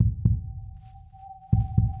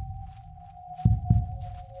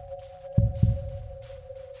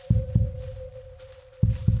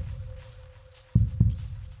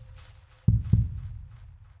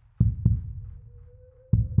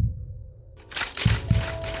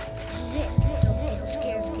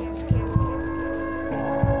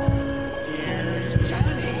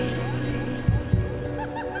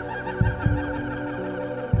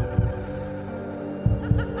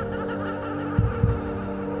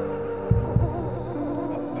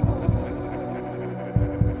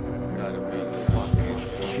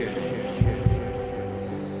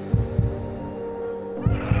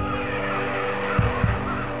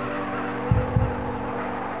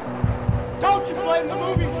Don't you blame the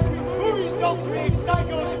movies. Movies don't create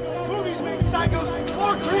psychos. Movies make psychos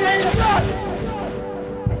more creative.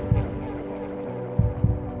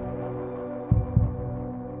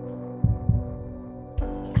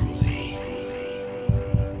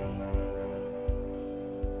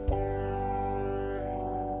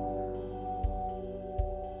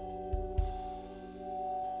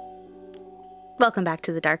 Welcome back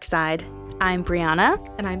to The Dark Side. I'm Brianna.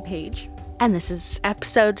 And I'm Paige. And this is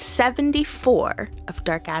episode 74 of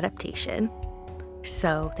Dark Adaptation.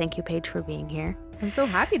 So thank you, Paige, for being here. I'm so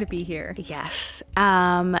happy to be here. Yes.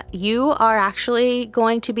 You are actually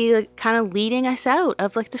going to be kind of leading us out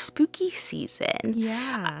of like the spooky season.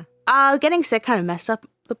 Yeah. Getting sick kind of messed up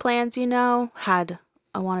the plans, I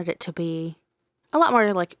wanted it to be a lot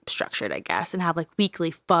more like structured, I guess, and have like weekly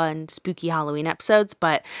fun, spooky Halloween episodes.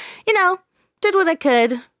 But, did what I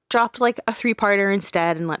could. Dropped like a 3-parter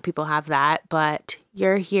instead and let people have that. But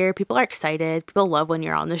you're here. People are excited. People love when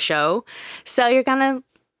you're on the show. So you're kind of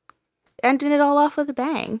ending it all off with a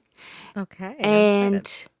bang. Okay.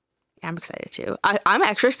 I'm excited too. I'm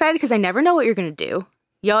extra excited because I never know what you're going to do.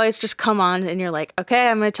 You always just come on and you're like, okay,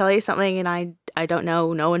 I'm going to tell you something and I don't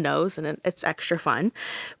know. No one knows. And it's extra fun.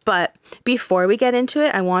 But before we get into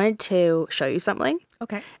it, I wanted to show you something.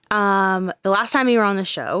 Okay. The last time you were on the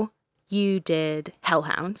show, you did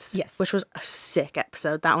Hellhounds. Yes. Which was a sick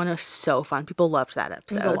episode. That one was so fun. People loved that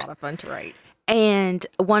episode. It was a lot of fun to write. And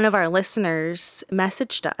one of our listeners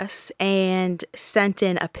messaged us and sent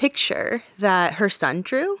in a picture that her son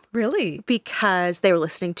drew. Really? Because they were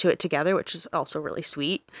listening to it together, which is also really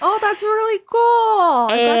sweet. Oh, that's really cool.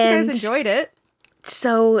 I'm glad you guys enjoyed it.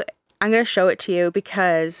 So I'm going to show it to you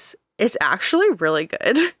because it's actually really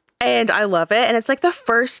good. And I love it. And it's like the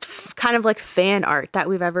first kind of like fan art that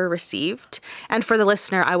we've ever received. And for the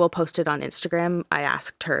listener, I will post it on Instagram. I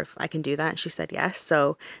asked her if I can do that and she said yes.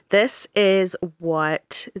 So this is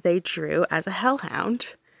what they drew as a hellhound.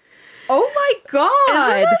 Oh my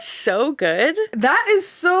God. Isn't it so good? That is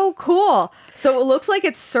so cool. So it looks like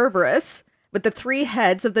it's Cerberus with the 3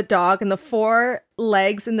 heads of the dog and the 4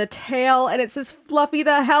 legs and the tail, and it says Fluffy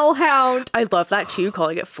the Hellhound. I love that too,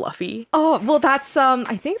 calling it Fluffy. Oh, well, that's,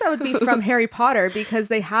 I think that would be from Harry Potter because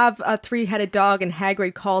they have a 3-headed dog and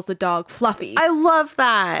Hagrid calls the dog Fluffy. I love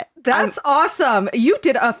that. That's awesome. You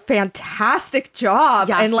did a fantastic job.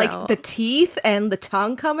 Yeah, and like the teeth and the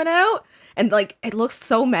tongue coming out and like it looks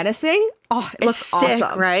so menacing. Oh, it looks sick,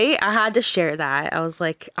 awesome. Right? I had to share that. I was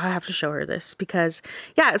like, I have to show her this because,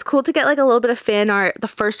 yeah, it's cool to get like a little bit of fan art, the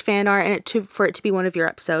first fan art, and for it to be one of your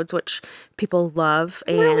episodes, which people love.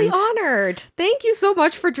 I'm really honored. Thank you so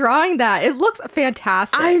much for drawing that. It looks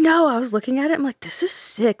fantastic. I know. I was looking at it. I'm like, this is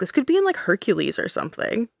sick. This could be in like Hercules or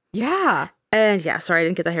something. Yeah. And yeah, sorry, I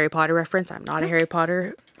didn't get the Harry Potter reference. I'm not a Harry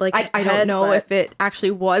Potter I don't know if it actually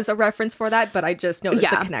was a reference for that, but I just noticed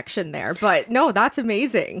the connection there. But no, that's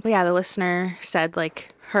amazing. Yeah, the listener said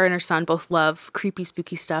like her and her son both love creepy,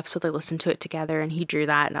 spooky stuff, so they listened to it together and he drew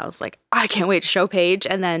that and I was like, I can't wait to show Paige.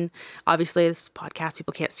 And then obviously this podcast,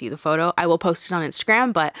 people can't see the photo. I will post it on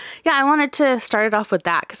Instagram, but yeah, I wanted to start it off with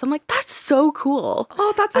that because I'm like, that's so cool.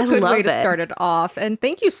 Oh, that's a good way to start it off. And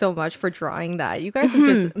thank you so much for drawing that. You guys have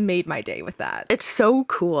just made my day with that. It's so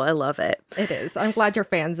cool. I love it. It is. I'm glad you're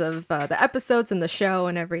fans of the episodes and the show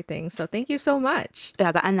and everything. So thank you so much.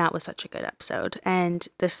 Yeah, and that was such a good episode. And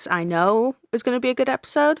this, I know, is going to be a good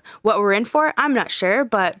episode. What we're in for, I'm not sure,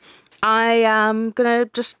 but I am going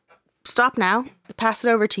to just stop now, pass it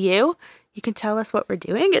over to you. You can tell us what we're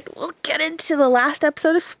doing and we'll get into the last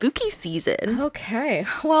episode of spooky season. Okay.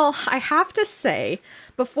 Well, I have to say,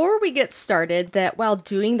 before we get started, that while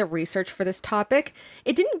doing the research for this topic,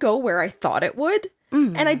 it didn't go where I thought it would.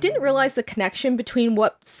 And I didn't realize the connection between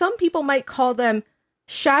what some people might call them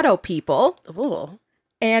shadow people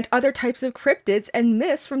and other types of cryptids and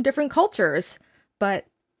myths from different cultures. But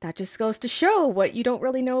that just goes to show what you don't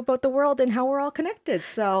really know about the world and how we're all connected.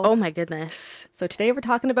 So, oh my goodness. So today we're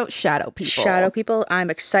talking about shadow people. Shadow people. I'm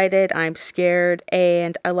excited. I'm scared.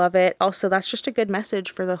 And I love it. Also, that's just a good message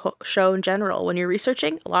for the whole show in general. When you're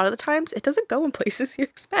researching, a lot of the times it doesn't go in places you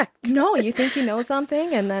expect. No, you think you know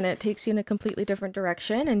something and then it takes you in a completely different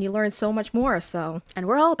direction and you learn so much more. So, and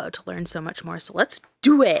we're all about to learn so much more. So let's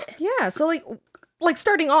do it. Yeah. So like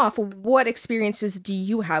starting off, what experiences do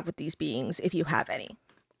you have with these beings, if you have any?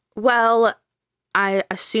 Well, I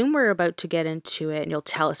assume we're about to get into it and you'll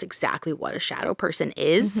tell us exactly what a shadow person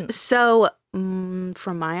is. So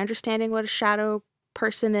from my understanding what a shadow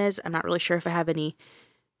person is, I'm not really sure if I have any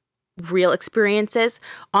real experiences.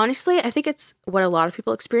 Honestly, I think it's what a lot of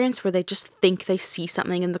people experience where they just think they see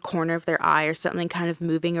something in the corner of their eye or something kind of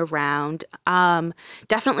moving around.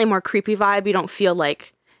 Definitely more creepy vibe. You don't feel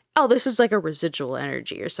like oh, this is like a residual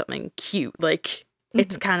energy or something cute. Like,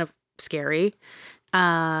 it's kind of scary.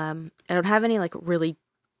 I don't have any like really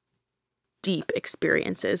deep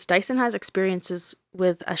experiences. Dyson has experiences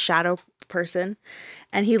with a shadow person,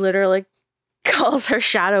 and he literally calls her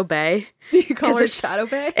Shadow Bae. You call her Shadow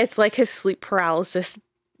Bae? It's like his sleep paralysis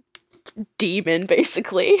demon,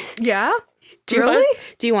 basically. Yeah? Do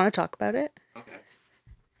you want to talk about it? Okay.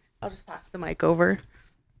 I'll just pass the mic over.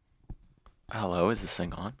 Hello, is this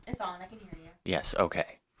thing on? It's on. I can hear you. Yes,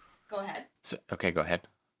 okay. Go ahead. So, okay, go ahead.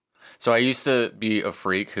 So I used to be a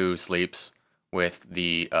freak who sleeps with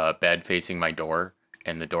the bed facing my door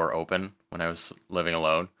and the door open when I was living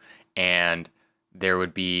alone. And there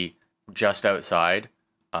would be just outside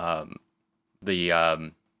what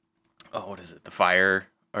is it? The fire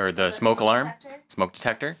or the smoke alarm? Smoke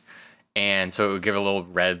detector. And so it would give a little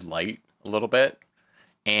red light a little bit.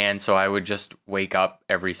 And so I would just wake up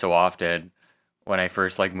every so often when I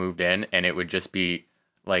first like moved in, and it would just be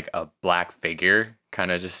like a black figure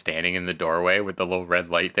kind of just standing in the doorway with the little red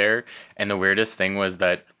light there. And the weirdest thing was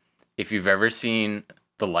that if you've ever seen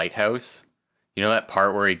The Lighthouse, you know that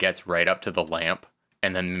part where he gets right up to the lamp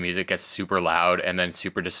and then the music gets super loud and then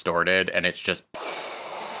super distorted and it's just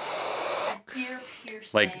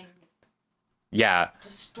like, yeah,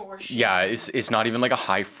 distortion. yeah, it's not even like a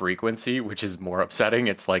high frequency, which is more upsetting.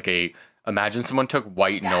 It's like imagine someone took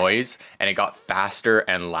white noise and it got faster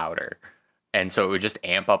and louder. And so it would just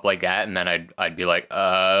amp up like that, and then I'd be like,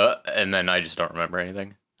 and then I just don't remember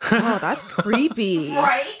anything. Oh, that's creepy.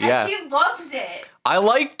 Right? Yeah. And he loves it. I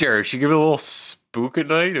liked her. She gave me a little spook at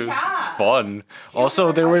night. It was fun.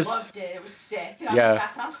 Also, there was... I loved it. It was sick. And Yeah. I'm like,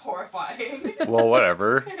 that sounds horrifying. Well,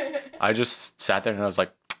 whatever. I just sat there and I was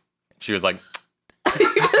like... She was like...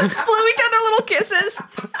 You just blew each other little kisses.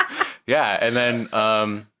 Yeah,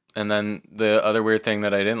 and then the other weird thing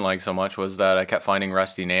that I didn't like so much was that I kept finding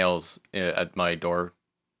rusty nails at my door.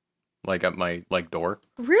 Like, at my, door.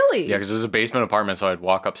 Really? Yeah, because it was a basement apartment, so I'd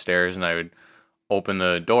walk upstairs and I would open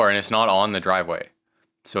the door, and it's not on the driveway.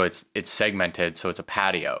 So it's segmented, so it's a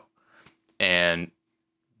patio. And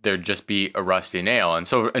there'd just be a rusty nail. And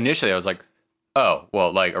so initially I was like, oh,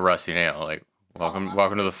 well, like, a rusty nail. Like,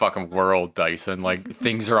 welcome to the fucking world, Dyson. Like,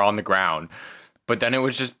 things are on the ground. But then it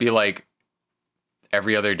would just be like,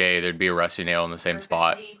 every other day there'd be a rusty nail in the same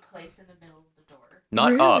spot. Placed in the middle of the door.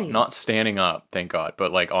 Not up, Really? not standing up, thank God,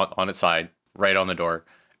 but like on its side, right on the door.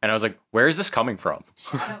 And I was like, where is this coming from?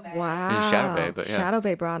 Wow. It's Shadow Bae, but yeah. Shadow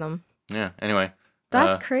Bae brought him. Yeah, anyway.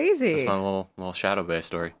 That's That's crazy. my little Shadow Bae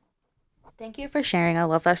story. Thank you for sharing. I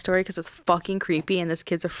love that story because it's fucking creepy, and this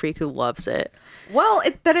kid's a freak who loves it. Well,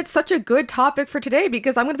 it's such a good topic for today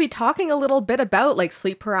because I'm going to be talking a little bit about like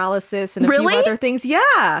sleep paralysis and a Really? few other things.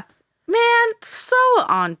 Yeah. Man, so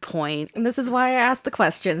on point. And this is why I asked the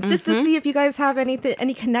questions, just to see if you guys have any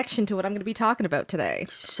connection to what I'm going to be talking about today.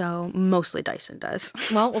 So mostly Dyson does.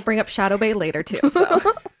 Well, we'll bring up Shadow Bae later too. So.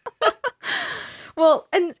 Well,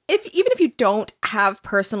 and even if you don't have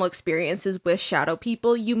personal experiences with shadow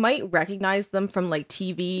people, you might recognize them from like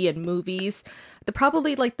TV and movies.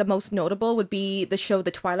 Probably like the most notable would be the show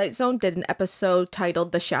The Twilight Zone did an episode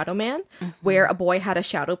titled The Shadow Man, where a boy had a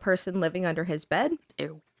shadow person living under his bed.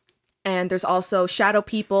 Ew. And there's also Shadow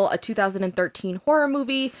People, a 2013 horror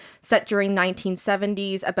movie set during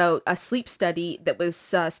 1970s about a sleep study that was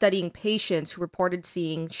studying patients who reported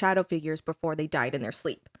seeing shadow figures before they died in their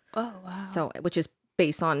sleep. Oh, wow. So, which is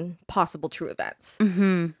based on possible true events.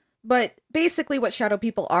 Mm-hmm. But basically what shadow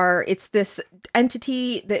people are, it's this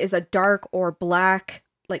entity that is a dark or black,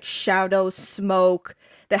 like shadow smoke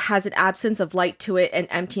that has an absence of light to it and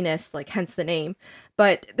emptiness, like hence the name.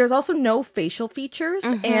 But there's also no facial features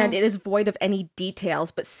and it is void of any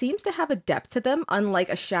details, but seems to have a depth to them, unlike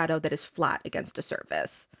a shadow that is flat against a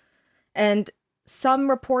surface. And some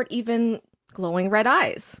report even glowing red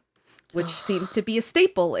eyes, which seems to be a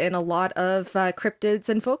staple in a lot of cryptids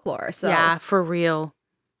and folklore. So Yeah, for real.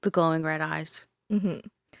 The glowing red eyes.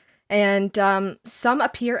 And some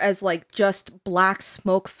appear as like just black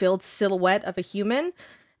smoke-filled silhouette of a human,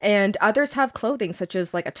 and others have clothing such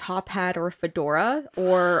as like a top hat or a fedora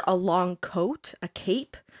or a long coat, a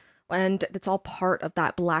cape, and it's all part of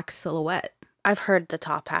that black silhouette. I've heard the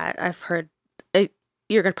top hat. I've heard it.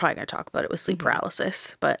 You're probably going to talk about it with sleep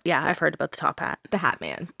paralysis, but yeah, I've heard about the top hat. The Hat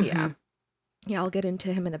Man. Yeah. Yeah, I'll get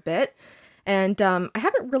into him in a bit. And I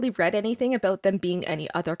haven't really read anything about them being any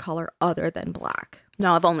other color other than black.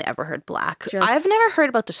 No, I've only ever heard black. Just- I've never heard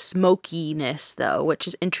about the smokiness, though, which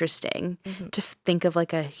is interesting to think of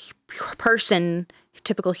like a person,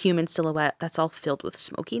 typical human silhouette that's all filled with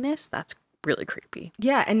smokiness. That's really creepy.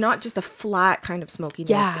 Yeah, and not just a flat kind of smokiness.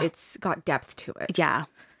 Yeah. It's got depth to it. Yeah.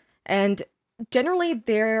 And generally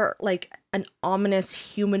they're like an ominous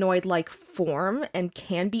humanoid-like form and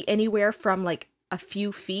can be anywhere from like a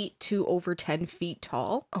few feet to over 10 feet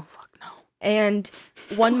tall. Oh, fuck no. And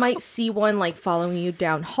one might see one like following you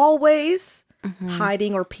down hallways,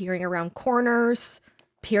 hiding or peering around corners,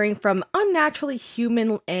 peering from unnaturally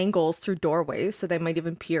human angles through doorways. So they might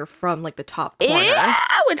even peer from like the top corner. Yeah,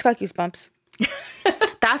 it's got goosebumps.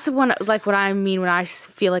 That's the one, like what I mean when I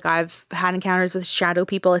feel like I've had encounters with shadow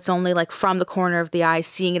people. It's only like from the corner of the eye,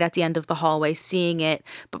 seeing it at the end of the hallway, seeing it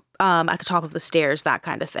at the top of the stairs, that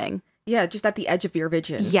kind of thing. Yeah, just at the edge of your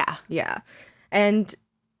vision. Yeah. Yeah. And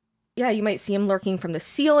yeah, you might see them lurking from the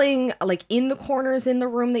ceiling, like in the corners in the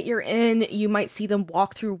room that you're in. You might see them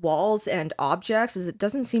walk through walls and objects, as it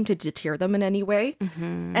doesn't seem to deter them in any way.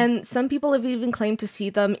 And some people have even claimed to see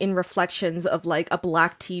them in reflections of like a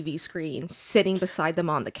black TV screen sitting beside them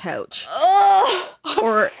on the couch.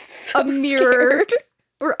 Or a mirror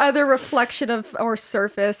or other reflection of or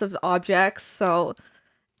surface of objects. So,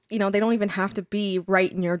 you know, they don't even have to be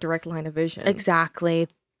right in your direct line of vision. Exactly.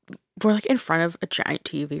 We're like in front of a giant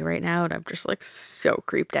TV right now, and I'm just like so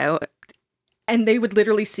creeped out. And they would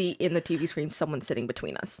literally see in the TV screen someone sitting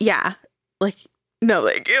between us. Yeah. Like, no,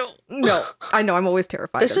 thank you. No, I know. I'm always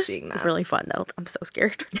terrified This of is seeing that. really fun, though. I'm so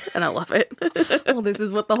scared, and I love it. Well, this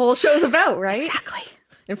is what the whole show's about, right? Exactly.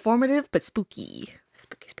 Informative, but spooky.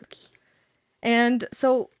 Spooky, spooky. And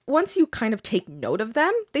so once you kind of take note of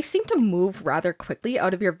them, they seem to move rather quickly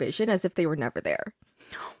out of your vision as if they were never there.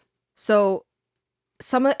 So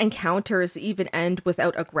some encounters even end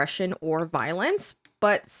without aggression or violence,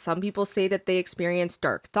 but some people say that they experience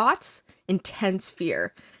dark thoughts, intense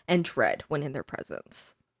fear, and dread when in their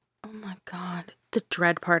presence. Oh my god. The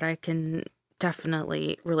dread part I can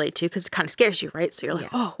definitely relate to, because it kind of scares you, right? So you're like,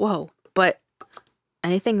 oh, whoa. But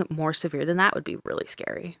anything more severe than that would be really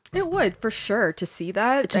scary. It would, for sure, to see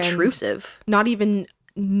that. It's and intrusive. Not even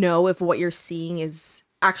know if what you're seeing is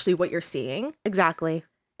actually what you're seeing. Exactly.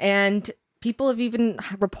 And people have even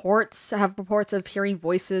reports of hearing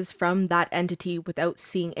voices from that entity without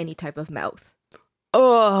seeing any type of mouth.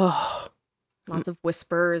 Oh. Lots of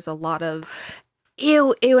whispers, a lot of...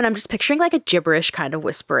 Ew, and I'm just picturing like a gibberish kind of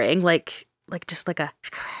whispering, like just like a...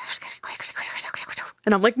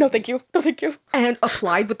 And I'm like, no, thank you. No, thank you. And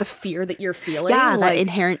applied with the fear that you're feeling. Yeah, like, that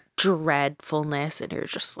inherent dreadfulness. And you're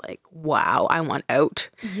just like, wow, I want out.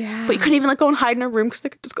 Yeah. But you couldn't even like go and hide in a room because they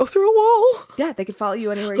could just go through a wall. Yeah, they could follow you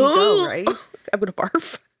anywhere you go, right? I'm gonna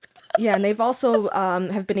barf. Yeah, and they've also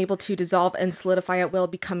have been able to dissolve and solidify at will,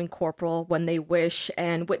 becoming corporal when they wish,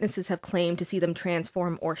 and witnesses have claimed to see them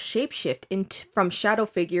transform or shapeshift from shadow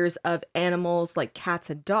figures of animals like cats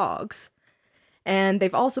and dogs. And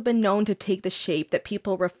they've also been known to take the shape that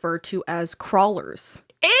people refer to as crawlers.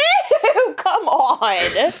 Ew, come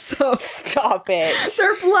on. So Stop it.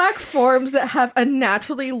 they're black forms that have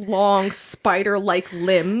unnaturally long spider-like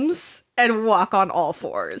limbs and walk on all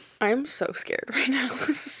fours. I'm so scared right now.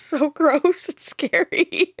 This is so gross. It's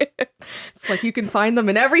scary. It's like you can find them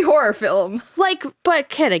in every horror film. Like, but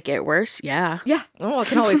can it get worse? Yeah. Yeah. Oh, it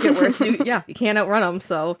can always get worse. You can't outrun them,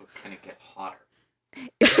 so... Can it get hotter?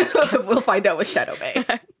 We'll find out with Shadow Bay.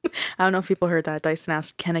 I don't know if people heard that. Dyson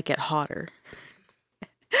asked, can it get hotter?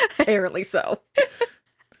 Apparently so.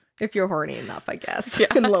 If you're horny enough, I guess. Yeah.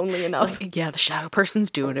 And lonely enough. Like, yeah, the shadow person's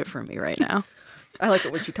doing it for me right now. I like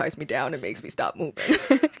it when she ties me down and makes me stop moving.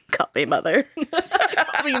 Call me mother.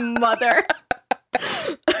 Call me mother.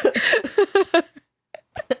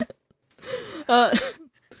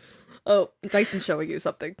 Oh, Dyson's showing you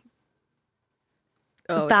something.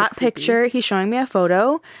 Oh, That picture, he's showing me a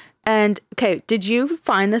photo. And, okay, did you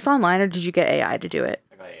find this online or did you get AI to do it?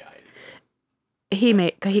 I got AI to do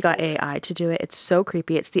it. He got AI to do it. It's so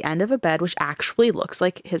creepy. It's the end of a bed, which actually looks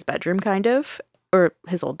like his bedroom, kind of, or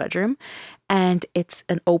his old bedroom. And it's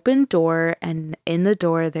an open door, and in the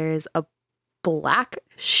door there's a black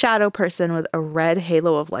shadow person with a red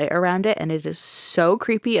halo of light around it, and it is so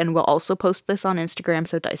creepy. And we'll also post this on Instagram,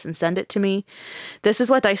 so Dyson, send it to me. This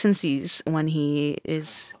is what Dyson sees when he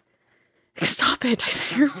is... Stop it,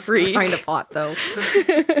 Dyson, you're free. Kind of hot, though.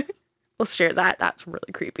 We'll share that. That's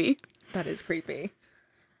really creepy. That is creepy.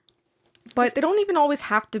 But they don't even always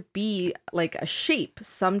have to be like a shape.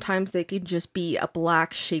 Sometimes they could just be a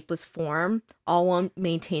black shapeless form, all while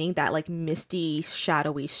maintaining that like misty,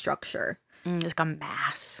 shadowy structure. It's like a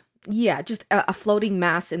mass. Yeah, just a floating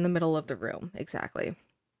mass in the middle of the room. Exactly.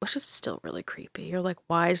 Which is still really creepy. You're like,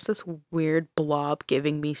 why is this weird blob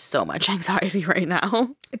giving me so much anxiety right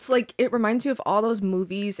now? It's like, it reminds you of all those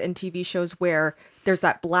movies and TV shows where there's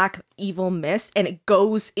that black evil mist and it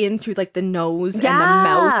goes in through like the nose and the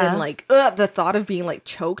mouth, and like the thought of being like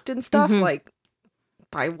choked and stuff, like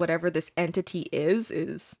by whatever this entity is.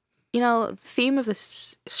 You know, the theme of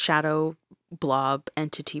this shadow blob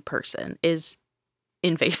entity person is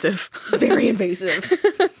invasive. Very invasive.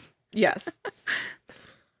 Yes.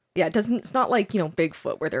 Yeah, it's not like,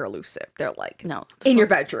 Bigfoot where they're elusive. They're like, No. in your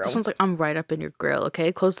bedroom. This one's like, I'm right up in your grill,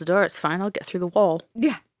 okay? Close the door, it's fine, I'll get through the wall.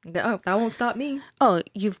 Yeah. No, that won't stop me. Oh,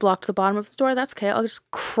 you've blocked the bottom of the door? That's okay. I'll just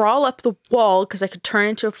crawl up the wall because I could turn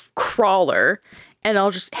into a crawler and I'll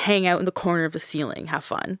just hang out in the corner of the ceiling. Have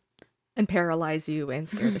fun. And paralyze you and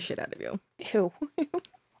scare the shit out of you. Ew.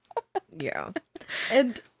 Yeah.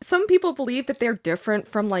 And some people believe that they're different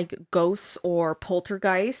from like ghosts or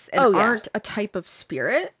poltergeists and aren't a type of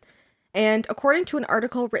spirit. And according to an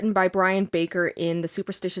article written by Brian Baker in the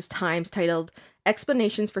Superstitious Times titled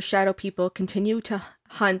Explanations for Shadow People Continue to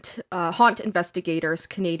Haunt Investigators'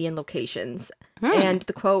 Canadian Locations. And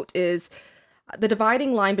the quote is, the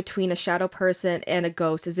dividing line between a shadow person and a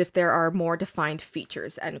ghost is if there are more defined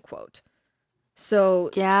features, end quote. So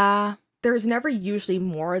yeah, there's never usually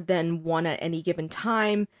more than one at any given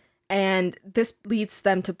time. And this leads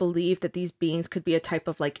them to believe that these beings could be a type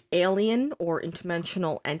of like alien or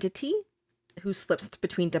interdimensional entity who slips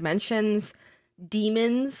between dimensions.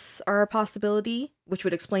 Demons are a possibility, which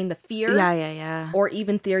would explain the fear. Yeah. Or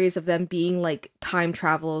even theories of them being like time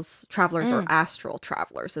travelers or astral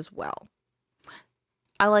travelers as well.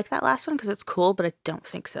 I like that last one because it's cool, but I don't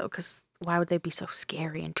think so because why would they be so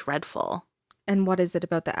scary and dreadful? And what is it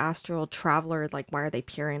about the astral traveler? Like, why are they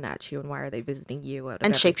peering at you and why are they visiting you?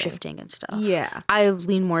 And shape-shifting and stuff. Yeah. I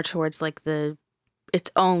lean more towards like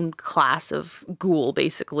its own class of ghoul,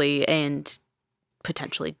 basically, and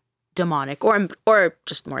potentially demonic or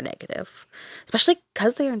just more negative. Especially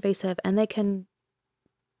because they're invasive and they can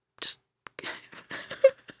just... They're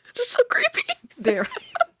so creepy. They're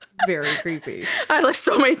very creepy. I had like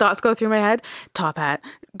so many thoughts go through my head. Top hat,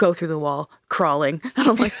 go through the wall, crawling. And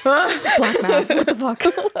I'm like, Black mask, what the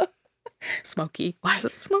fuck? Smoky. Why is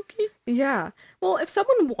it smoky? Yeah. Well, if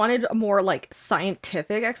someone wanted a more like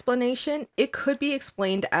scientific explanation, it could be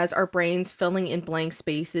explained as our brains filling in blank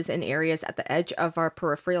spaces and areas at the edge of our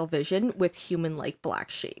peripheral vision with human-like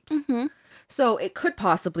black shapes. Mm-hmm. So it could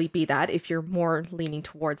possibly be that if you're more leaning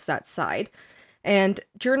towards that side. And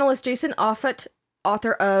journalist Jason Offutt,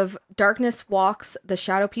 author of Darkness Walks the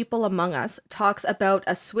Shadow People Among Us, talks about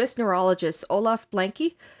a Swiss neurologist, Olaf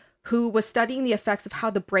Blanke, who was studying the effects of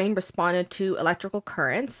how the brain responded to electrical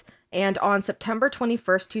currents. And on September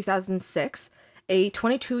 21st, 2006, a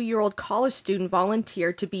 22-year-old college student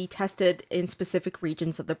volunteered to be tested in specific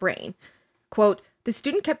regions of the brain. Quote, the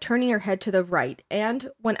student kept turning her head to the right,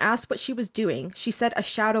 and when asked what she was doing, she said a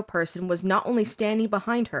shadow person was not only standing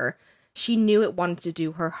behind her, she knew it wanted to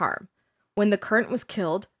do her harm. When the current was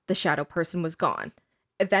killed, the shadow person was gone.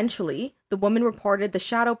 Eventually, the woman reported the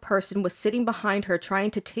shadow person was sitting behind her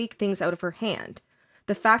trying to take things out of her hand.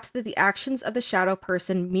 The fact that the actions of the shadow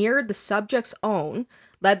person mirrored the subject's own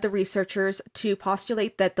led the researchers to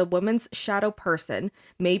postulate that the woman's shadow person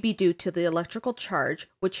may be due to the electrical charge,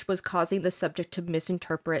 which was causing the subject to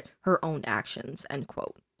misinterpret her own actions, end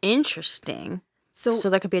quote. Interesting. So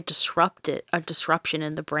there could be a disruption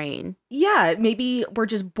in the brain. Yeah, maybe we're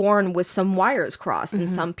just born with some wires crossed, and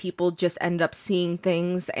some people just end up seeing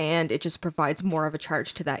things, and it just provides more of a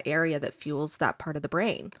charge to that area that fuels that part of the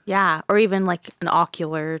brain. Yeah, or even like an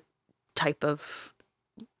ocular type of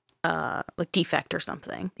like defect or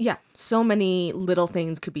something. Yeah, so many little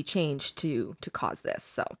things could be changed to cause this.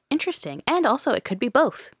 So interesting, and also it could be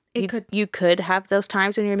both. You could have those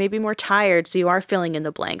times when you're maybe more tired, so you are filling in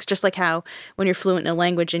the blanks. Just like how when you're fluent in a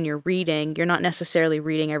language and you're reading, you're not necessarily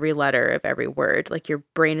reading every letter of every word. Like your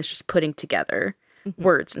brain is just putting together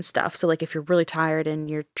words and stuff. So like if you're really tired and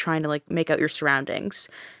you're trying to like make out your surroundings,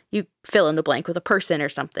 you fill in the blank with a person or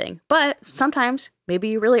something. But sometimes maybe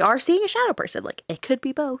you really are seeing a shadow person. Like it could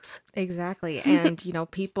be both. Exactly. And,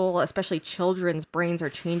 people, especially children's brains are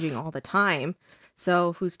changing all the time.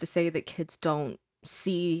 So who's to say that kids don't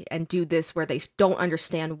see and do this where they don't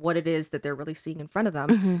understand what it is that they're really seeing in front of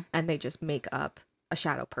them, and they just make up a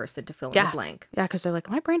shadow person to fill in the blank. Yeah, because they're like,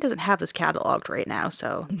 my brain doesn't have this cataloged right now,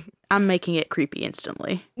 so I'm making it creepy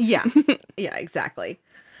instantly. Yeah, yeah, exactly.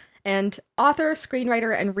 And author,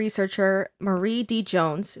 screenwriter, and researcher Marie D.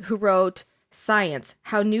 Jones, who wrote Science,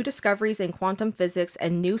 How New Discoveries in Quantum Physics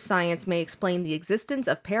and New Science May Explain the Existence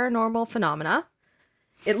of Paranormal Phenomena.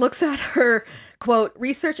 It looks at her, quote,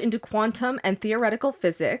 research into quantum and theoretical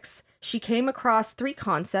physics. She came across 3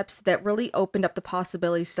 concepts that really opened up the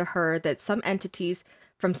possibilities to her that some entities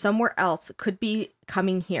from somewhere else could be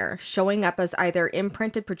coming here, showing up as either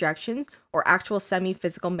imprinted projections or actual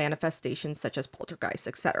semi-physical manifestations such as poltergeists,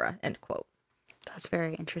 etc., end quote. That's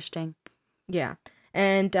very interesting. Yeah.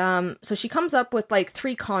 And so she comes up with like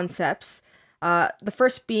 3 concepts. The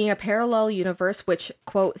first being a parallel universe, which,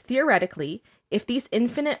 quote, theoretically, if these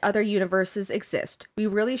infinite other universes exist, we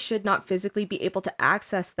really should not physically be able to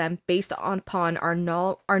access them based upon our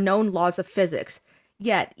known laws of physics.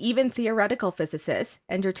 Yet, even theoretical physicists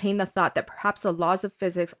entertain the thought that perhaps the laws of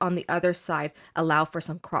physics on the other side allow for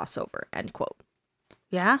some crossover, end quote.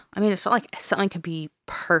 Yeah. I mean, it's not like something can be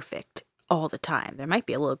perfect all the time. There might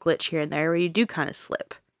be a little glitch here and there where you do kind of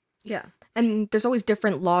slip. Yeah. And there's always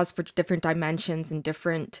different laws for different dimensions and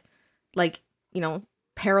different, like, you know,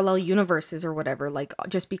 parallel universes or whatever. Like,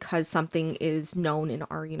 just because something is known in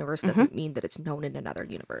our universe doesn't mean that it's known in another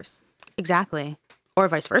universe. Exactly. Or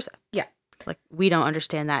vice versa. Yeah. Like, we don't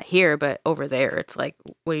understand that here, but over there, it's like,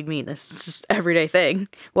 what do you mean? This is just everyday thing.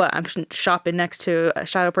 Well, I'm shopping next to a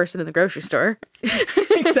shadow person in the grocery store.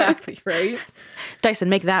 Exactly, right? Dyson,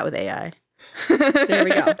 make that with AI. There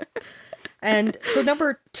we go. And so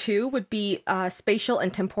number 2 would be spatial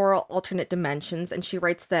and temporal alternate dimensions. And she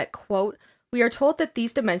writes that, quote, we are told that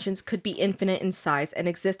these dimensions could be infinite in size and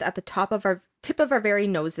exist at the tip of our very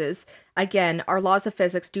noses. Again, our laws of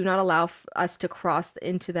physics do not allow us to cross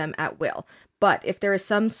into them at will. But if there is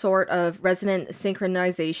some sort of resonant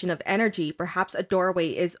synchronization of energy, perhaps a doorway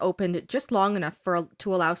is opened just long enough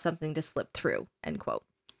to allow something to slip through, end quote.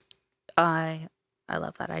 I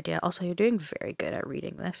love that idea. Also, you're doing very good at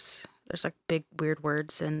reading this. There's like big, weird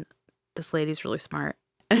words, and this lady's really smart,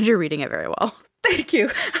 and you're reading it very well. Thank you.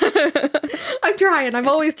 I'm trying. I'm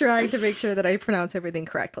always trying to make sure that I pronounce everything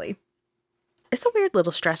correctly. It's a weird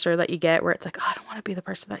little stressor that you get where it's like, oh, I don't want to be the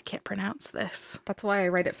person that can't pronounce this. That's why I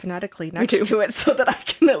write it phonetically next to it so that I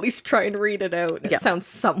can at least try and read it out. It sounds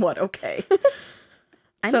somewhat okay.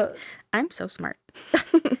 I'm so smart.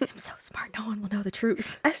 I'm so smart. No one will know the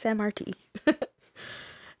truth. SMRT.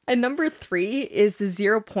 And number 3 is the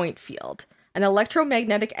 0-point field, an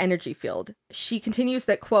electromagnetic energy field. She continues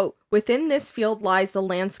that, quote, within this field lies the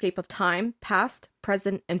landscape of time, past,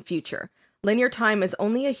 present, and future. Linear time is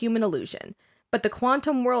only a human illusion. But the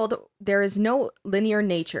quantum world, there is no linear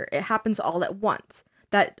nature. It happens all at once.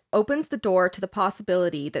 That opens the door to the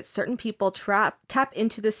possibility that certain people tap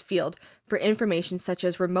into this field for information such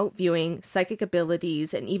as remote viewing, psychic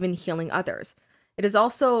abilities, and even healing others. It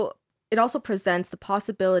also presents the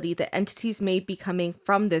possibility that entities may be coming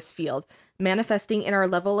from this field, manifesting in our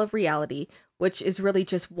level of reality, which is really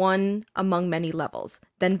just one among many levels,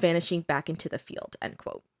 then vanishing back into the field, end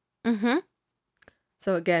quote. Mm-hmm.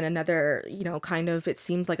 So again, another, kind of, it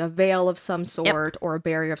seems like a veil of some sort or a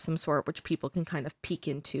barrier of some sort, which people can kind of peek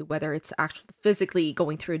into, whether it's actually physically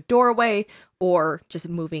going through a doorway or just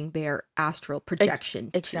moving their astral projection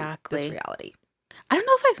to this reality. I don't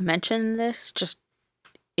know if I've mentioned this just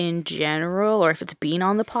in general or if it's been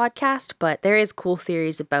on the podcast, but there is cool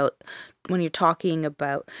theories about when you're talking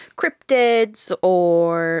about cryptids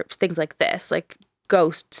or things like this, like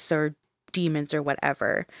ghosts or demons or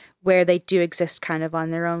whatever, where they do exist kind of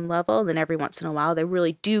on their own level. And then every once in a while, they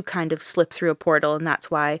really do kind of slip through a portal. And that's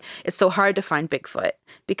why it's so hard to find Bigfoot,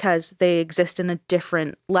 because they exist in a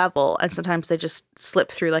different level. And sometimes they just slip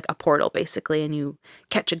through like a portal, basically, and you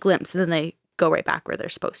catch a glimpse and then they go right back where they're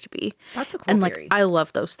supposed to be. That's a cool theory. I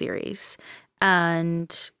love those theories.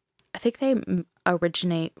 And I think they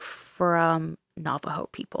originate from Navajo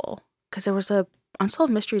people, because there was a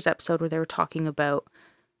Unsolved Mysteries episode where they were talking about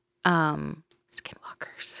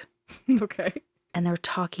skinwalkers. Okay. And they were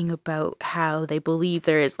talking about how they believe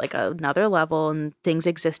there is like another level and things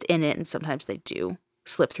exist in it, and sometimes they do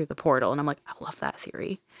slip through the portal. And I'm like, I love that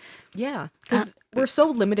theory. Yeah, because we're so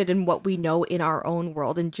limited in what we know in our own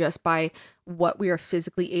world, and just by what we are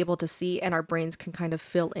physically able to see and our brains can kind of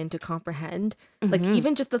fill in to comprehend. Mm-hmm. Like,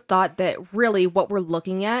 even just the thought that really what we're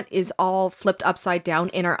looking at is all flipped upside down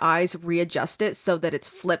in our eyes, readjust it so that it's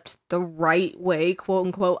flipped the right way, quote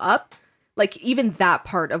unquote, up. Like, even that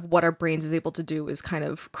part of what our brains is able to do is kind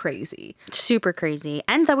of crazy. Super crazy.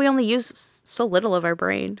 And that we only use so little of our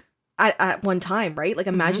brain. At one time, right? Like,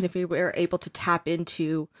 imagine if we were able to tap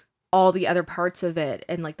into all the other parts of it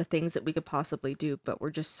and like the things that we could possibly do, but we're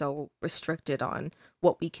just so restricted on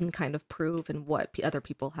what we can kind of prove and what other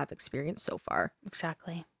people have experienced so far.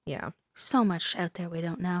 Exactly. Yeah. So much out there we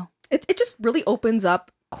don't know. It just really opens up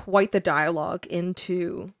quite the dialogue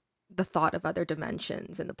into the thought of other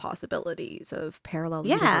dimensions and the possibilities of parallel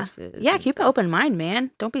universes. Yeah, keep an open mind, man.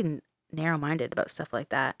 Don't be narrow-minded about stuff like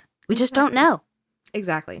that. We just don't know.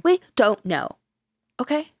 Exactly. We don't know.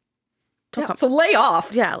 Okay? So lay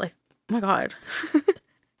off. Yeah, like, oh my God.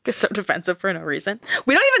 Get so defensive for no reason.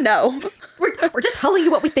 We don't even know. We're just telling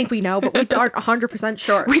you what we think we know, but we aren't 100%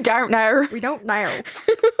 sure. We don't know. We don't know.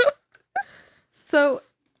 So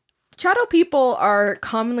Shadow people are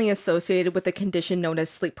commonly associated with a condition known as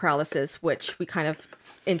sleep paralysis, which we kind of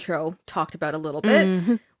talked about a little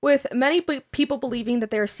bit, with many people believing that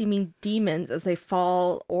they are seeming demons as they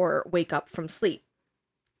fall or wake up from sleep.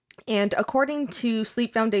 And according to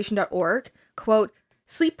sleepfoundation.org, quote,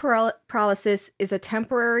 sleep paralysis is a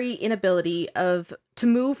temporary inability to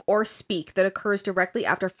move or speak that occurs directly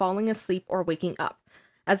after falling asleep or waking up.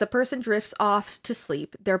 As a person drifts off to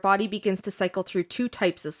sleep, their body begins to cycle through two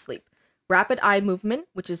types of sleep: rapid eye movement,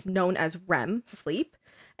 which is known as REM sleep,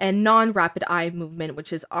 and non-rapid eye movement,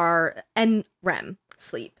 which is NREM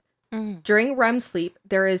sleep. During REM sleep,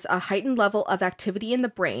 there is a heightened level of activity in the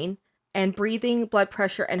brain, and breathing, blood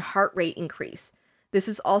pressure, and heart rate increase. This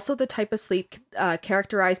is also the type of sleep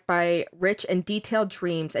characterized by rich and detailed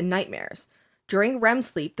dreams and nightmares. During REM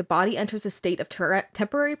sleep, the body enters a state of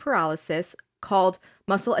temporary paralysis called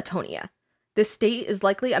muscle atonia. This state is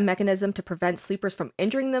likely a mechanism to prevent sleepers from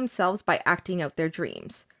injuring themselves by acting out their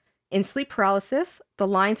dreams. In sleep paralysis, the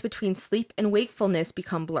lines between sleep and wakefulness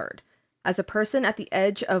become blurred. As a person at the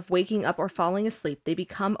edge of waking up or falling asleep, they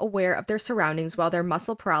become aware of their surroundings while their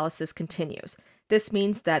muscle paralysis continues. This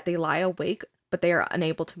means that they lie awake, but they are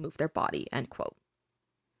unable to move their body, end quote.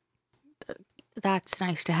 That's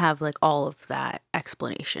nice to have like all of that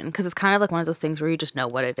explanation, because it's kind of like one of those things where you just know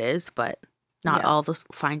what it is, but not all those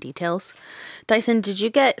fine details. Dyson, did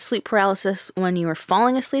you get sleep paralysis when you were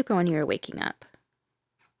falling asleep or when you were waking up?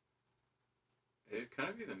 It'd kind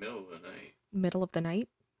of be the middle of the night. Middle of the night?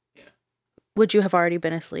 Yeah. Would you have already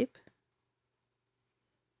been asleep?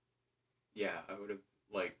 Yeah, I would have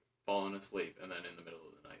like fallen asleep, and then in the middle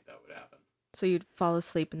of the night that would happen. So you'd fall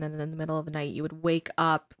asleep, and then in the middle of the night you would wake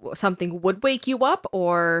up. Something would wake you up,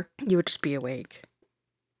 or You would just be awake.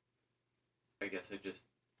 I guess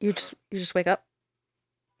You just wake up?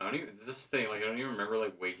 I don't even, this thing, like, I don't even remember,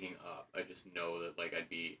 like, waking up. I just know that, like, I'd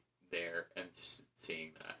be there and just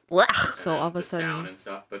seeing that. Wow. So all of a the sudden, sound and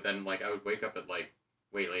stuff, but then, like, I would wake up at, like,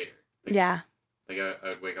 way later. Like, Yeah. Like, I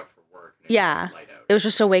would wake up for work. And Yeah. Light out. It was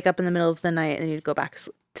just to wake up in the middle of the night and you'd go back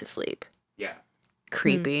to sleep. Yeah.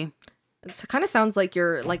 Creepy. it kind of sounds like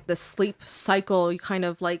you're like the sleep cycle. You kind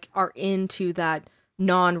of like are into that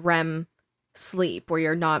non-REM sleep where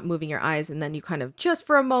you're not moving your eyes, and then you kind of just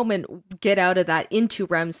for a moment get out of that into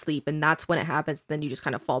REM sleep, and that's when it happens. Then you just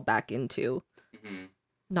kind of fall back into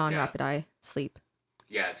non-rapid eye sleep.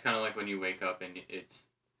 Yeah, it's kind of like when you wake up and it's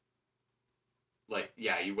like,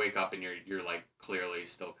 yeah, you wake up and you're like clearly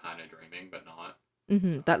still kind of dreaming, but not.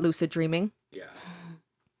 So. That lucid dreaming. Yeah.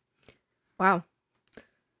 Wow.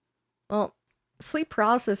 Well, sleep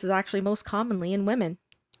paralysis is actually most commonly in women.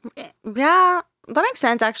 Yeah, that makes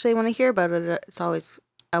sense. Actually, when I hear about it, it's always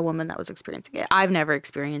a woman that was experiencing it. I've never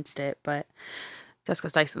experienced it, but that's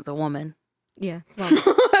because Dyson's a woman. Yeah, well,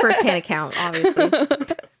 first-hand account, obviously.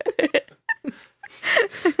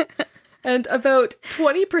 And about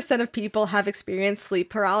 20% of people have experienced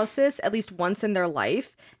sleep paralysis at least once in their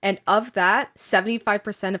life. And of that,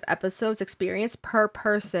 75% of episodes experienced per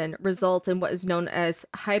person result in what is known as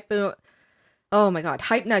hypnagogic.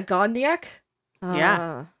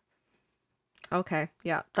 Yeah. Okay,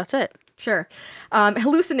 yeah. That's it. Sure.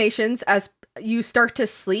 Hallucinations as you start to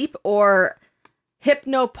sleep, or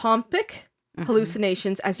hypnopompic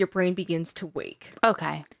hallucinations as your brain begins to wake.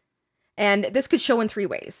 Okay. And this could show in three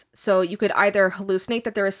ways. So you could either hallucinate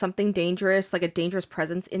that there is something dangerous, like a dangerous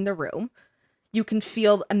presence in the room. You can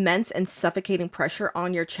feel immense and suffocating pressure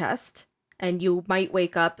on your chest. And you might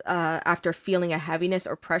wake up after feeling a heaviness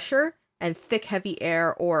or pressure and thick, heavy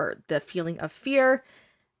air, or the feeling of fear.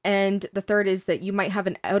 And the third is that you might have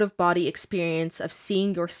an out-of-body experience of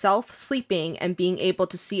seeing yourself sleeping and being able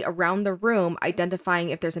to see around the room, identifying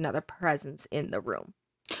if there's another presence in the room.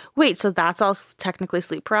 Wait, so that's all technically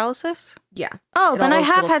sleep paralysis? Yeah. Oh, then I those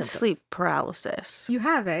have little had symptoms. sleep paralysis. You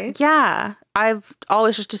have, eh? Yeah. I've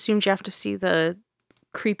always just assumed you have to see the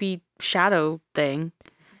creepy shadow thing.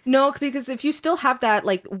 No, because if you still have that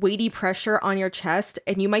like weighty pressure on your chest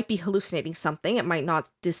and you might be hallucinating something, it might not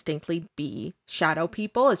distinctly be shadow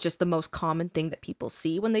people. It's just the most common thing that people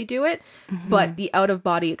see when they do it. But the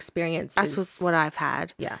out-of-body experience That's what I've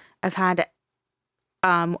had. Yeah. I've had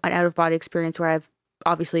an out-of-body experience where I've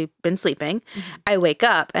obviously been sleeping. I wake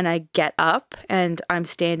up and I get up and I'm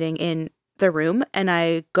standing in the room and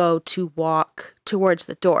I go to walk towards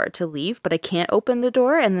the door to leave, but I can't open the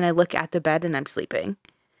door, and then I look at the bed and I'm sleeping.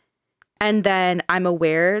 And then I'm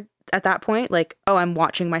aware at that point, like, oh, I'm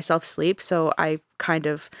watching myself sleep. So I've kind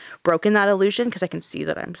of broken that illusion because I can see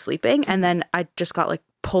that I'm sleeping. And then I just got like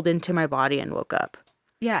pulled into my body and woke up.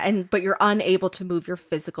 Yeah, but you're unable to move your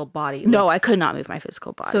physical body. No, I could not move my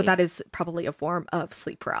physical body. So that is probably a form of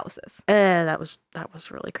sleep paralysis. That was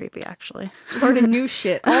really creepy, actually. Learning new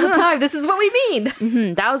shit all the time. This is what we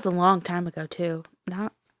mean. That was a long time ago, too.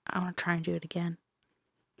 Now I want to try and do it again.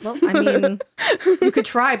 Well, I mean, you could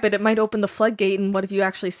try, but it might open the floodgate. And what if you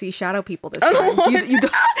actually see shadow people this time?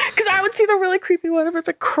 Because I would see the really creepy one if it's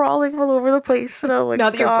like crawling all over the place. And oh my now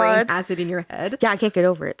that your brain God. has it in your head. Yeah, I can't get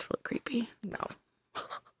over it. It's really creepy. No.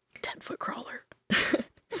 10-foot crawler.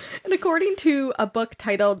 And according to a book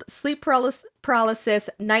titled Sleep Paralysis,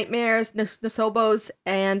 Nightmares, Nocebos,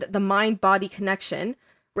 and the Mind-Body Connection,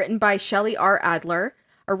 written by Shelley R. Adler,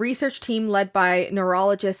 a research team led by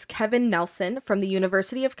neurologist Kevin Nelson from the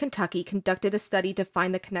University of Kentucky conducted a study to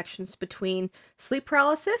find the connections between sleep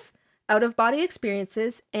paralysis, out-of-body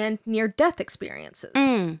experiences, and near-death experiences.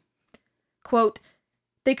 Quote,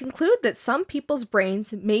 they conclude that some people's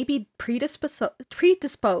brains may be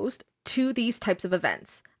predisposed to these types of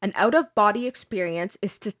events. An out-of-body experience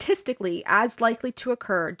is statistically as likely to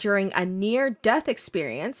occur during a near-death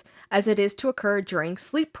experience as it is to occur during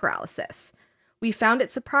sleep paralysis. We found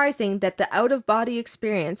it surprising that the out-of-body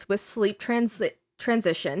experience with sleep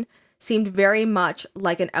transition seemed very much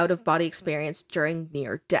like an out-of-body experience during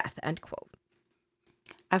near-death, end quote.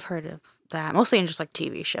 I've heard of that, mostly in just like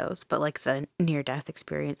TV shows, but like the near-death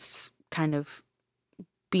experience kind of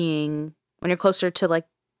being when you're closer to like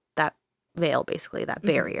that veil, basically, that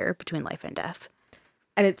barrier between life and death.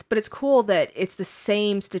 And it's cool that it's the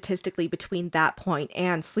same statistically between that point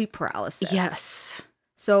and sleep paralysis. Yes.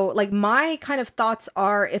 So, like, my kind of thoughts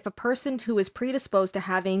are if a person who is predisposed to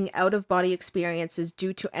having out-of-body experiences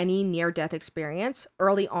due to any near-death experience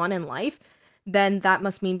early on in life, then that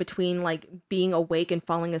must mean between, like, being awake and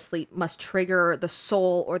falling asleep must trigger the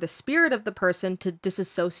soul or the spirit of the person to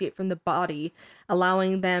disassociate from the body,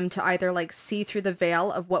 allowing them to either, like, see through the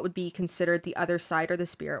veil of what would be considered the other side or the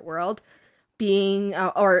spirit world, being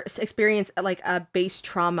or experience like a base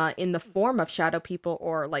trauma in the form of shadow people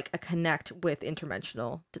or like a connect with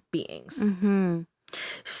interdimensional beings.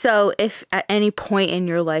 So if at any point in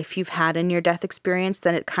your life you've had a near-death experience,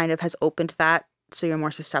 then it kind of has opened that so you're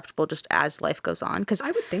more susceptible just as life goes on. Because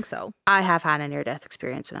I would think so. I have had a near-death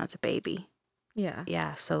experience when I was a baby. Yeah.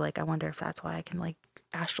 Yeah, so like I wonder if that's why I can like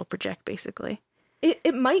astral project basically.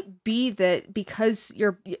 It might be that because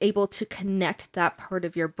you're able to connect that part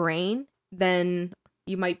of your brain, then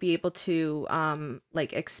you might be able to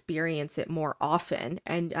like experience it more often,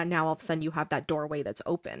 and now all of a sudden you have that doorway that's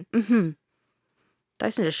open.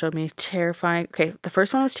 Dyson just showed me terrifying. Okay, the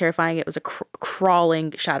first one was terrifying. It was a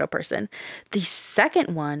crawling shadow person. The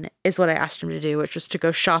second one is what I asked him to do, which was to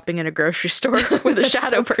go shopping in a grocery store with a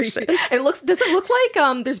shadow person. Does it look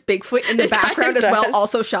like there's Bigfoot in the background as well,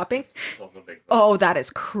 also shopping? It's also Bigfoot. Oh, that is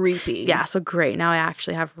creepy. Yeah, so great. Now I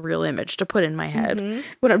actually have a real image to put in my head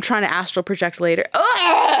when I'm trying to astral project later.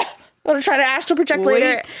 When I'm trying to astral project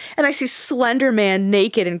later, and I see Slender Man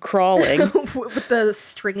naked and crawling. With the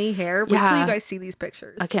stringy hair. Wait till you guys see these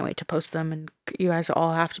pictures. I can't wait to post them, and you guys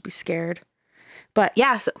all have to be scared. But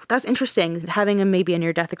yeah, so that's interesting. Having maybe a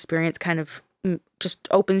near-death experience kind of just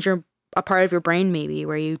opens a part of your brain maybe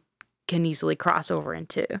where you can easily cross over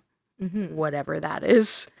into whatever that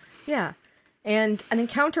is. Yeah. And an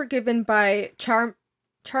encounter given by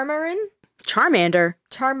Charmarin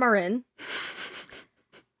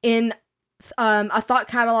in a thought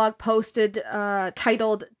catalog posted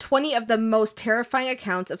titled 20 of the most terrifying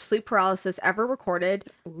accounts of sleep paralysis ever recorded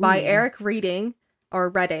by Eric Redding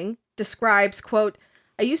describes, quote,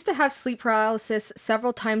 I used to have sleep paralysis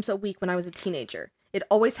several times a week when I was a teenager. It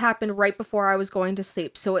always happened right before I was going to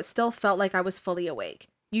sleep, so it still felt like I was fully awake.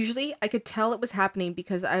 Usually, I could tell it was happening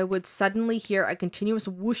because I would suddenly hear a continuous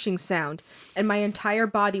whooshing sound, and my entire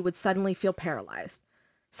body would suddenly feel paralyzed.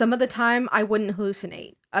 Some of the time, I wouldn't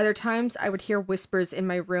hallucinate. Other times, I would hear whispers in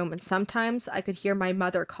my room, and sometimes I could hear my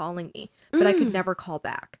mother calling me, but I could never call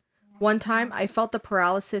back. One time, I felt the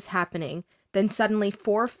paralysis happening, then suddenly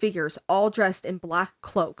 4 figures, all dressed in black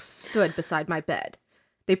cloaks, stood beside my bed.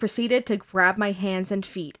 They proceeded to grab my hands and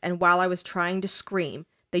feet, and while I was trying to scream,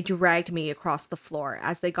 they dragged me across the floor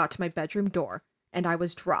as they got to my bedroom door, and I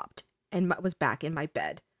was dropped and was back in my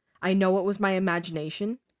bed. I know it was my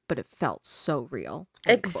imagination, but it felt so real.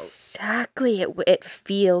 Exactly. It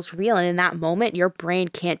feels real. And in that moment, your brain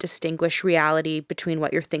can't distinguish reality between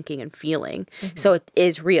what you're thinking and feeling. So it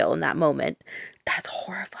is real in that moment. That's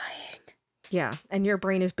horrifying. Yeah. And your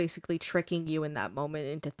brain is basically tricking you in that moment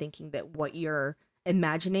into thinking that what you're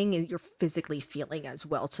imagining and you're physically feeling as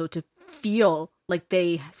well. So to feel like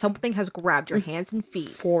something has grabbed your hands and feet.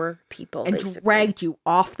 4 people. And basically dragged you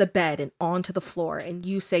off the bed and onto the floor. And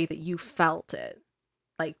you say that you felt it.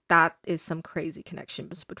 Like, that is some crazy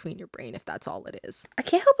connections between your brain if that's all it is. I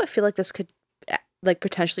can't help but feel like this could like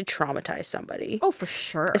potentially traumatize somebody. Oh, for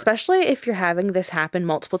sure. Especially if you're having this happen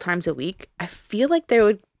multiple times a week. I feel like there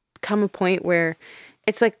would come a point where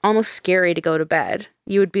it's like almost scary to go to bed.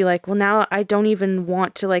 You would be like, well, now I don't even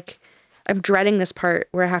want to, like, I'm dreading this part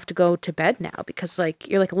where I have to go to bed now because, like,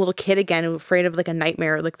 you're like a little kid again, afraid of like a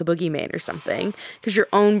nightmare or like the boogeyman or something because your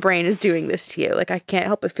own brain is doing this to you. Like, I can't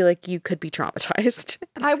help but feel like you could be traumatized.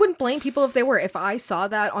 And I wouldn't blame people if they were. If I saw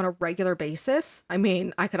that on a regular basis, I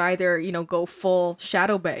mean, I could either, you know, go full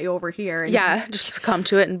Shadow Bay over here. And Yeah, just succumb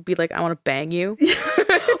to it and be like, I want to bang you.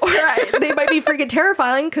 or they might be freaking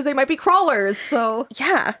terrifying because they might be crawlers. So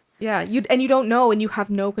Yeah. yeah, you don't know, and you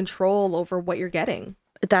have no control over what you're getting.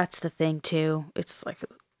 That's the thing, too. It's like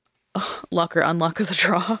luck or unluck of the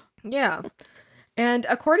draw. Yeah. And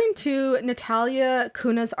according to Natalia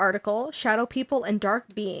Kuna's article, Shadow People and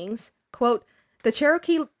Dark Beings, quote, the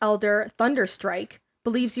Cherokee elder Thunderstrike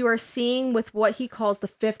believes you are seeing with what he calls the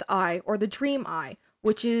fifth eye or the dream eye,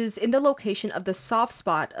 which is in the location of the soft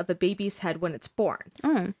spot of a baby's head when it's born.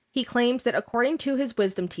 He claims that according to his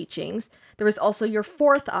wisdom teachings, there is also your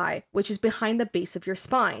fourth eye, which is behind the base of your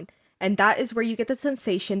spine. And that is where you get the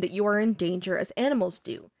sensation that you are in danger as animals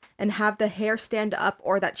do, and have the hair stand up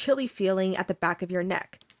or that chilly feeling at the back of your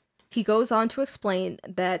neck. He goes on to explain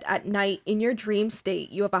that at night in your dream state,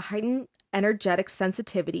 you have a heightened energetic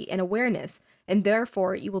sensitivity and awareness, and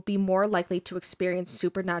therefore you will be more likely to experience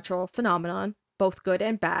supernatural phenomenon, both good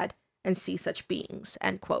and bad, and see such beings,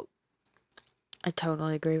 end quote. I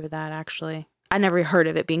totally agree with that, actually. I never heard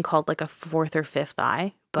of it being called like a fourth or fifth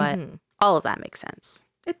eye, but all of that makes sense.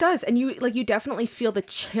 It does. And you definitely feel that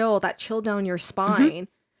chill down your spine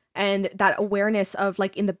and that awareness of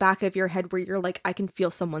like in the back of your head where you're like, I can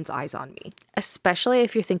feel someone's eyes on me. Especially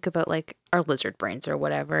if you think about like our lizard brains or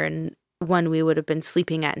whatever, and when we would have been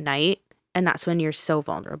sleeping at night, and that's when you're so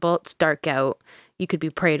vulnerable. It's dark out. You could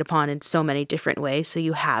be preyed upon in so many different ways. So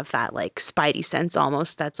you have that like spidey sense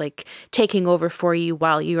almost that's like taking over for you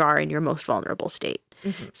while you are in your most vulnerable state.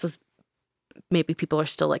 So maybe people are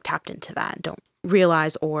still like tapped into that and don't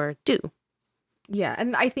realize or do. Yeah,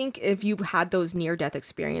 and I think if you had those near-death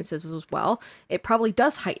experiences as well, it probably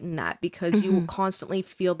does heighten that because you will constantly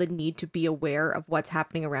feel the need to be aware of what's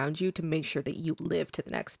happening around you to make sure that you live to the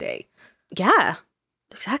next day. Yeah,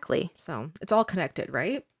 exactly. So it's all connected,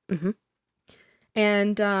 right?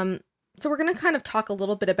 And so we're going to kind of talk a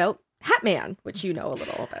little bit about Hat Man, which you know a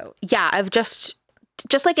little about. Yeah, I've just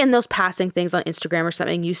like in those passing things on Instagram or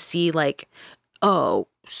something, you see like, oh,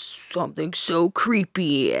 something so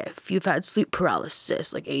creepy. If you've had sleep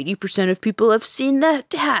paralysis, like 80% of people have seen the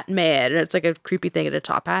Hat Man. And it's like a creepy thing in a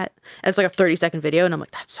top hat. And it's like a 30-second video. And I'm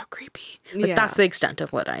like, that's so creepy. Like, that's the extent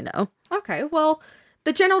of what I know. Okay, well,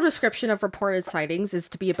 the general description of reported sightings is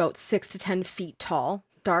to be about 6 to 10 feet tall,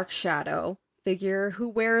 dark shadow figure who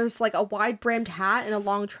wears like a wide-brimmed hat and a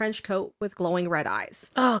long trench coat with glowing red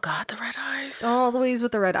eyes. Oh, God, the red eyes. Always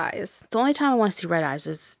with the red eyes. The only time I want to see red eyes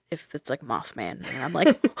is if it's like Mothman. And I'm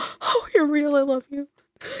like, oh, you're real. I love you.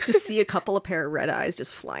 Just see a couple of pair of red eyes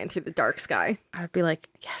just flying through the dark sky. I'd be like,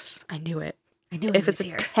 yes, I knew it. I knew If it's a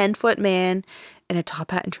 10-foot man in a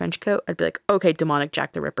top hat and trench coat, I'd be like, okay, demonic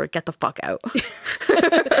Jack the Ripper, get the fuck out.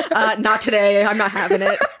 Not today. I'm not having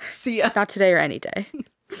it. See ya. Not today or any day.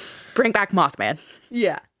 Bring back Mothman.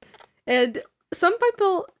 Yeah. And some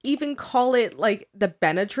people even call it like the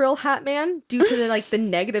Benadryl Hat Man due to the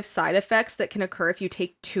negative side effects that can occur if you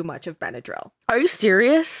take too much of Benadryl. Are you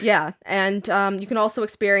serious? Yeah. And you can also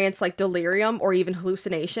experience like delirium or even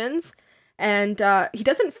hallucinations. And he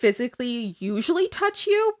doesn't physically usually touch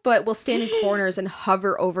you, but will stand in corners and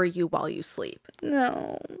hover over you while you sleep.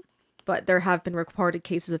 No. But there have been reported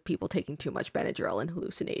cases of people taking too much Benadryl and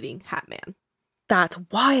hallucinating Hat Man. That's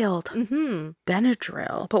wild.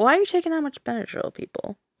 Benadryl. But why are you taking that much Benadryl,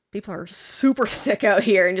 people? People are super sick out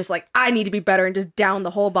here and just like, I need to be better and just down the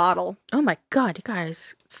whole bottle. Oh my God, you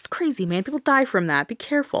guys. It's crazy, man. People die from that. Be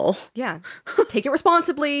careful. Yeah. Take it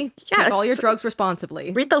responsibly. Yes. Take all your drugs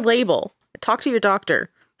responsibly. Read the label. Talk to your doctor.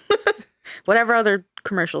 Whatever other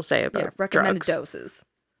commercials say about recommended drugs. doses.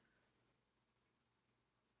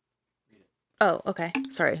 Oh, okay.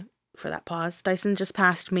 Sorry for that pause. Dyson just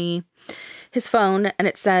passed me his phone and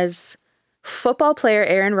it says, football player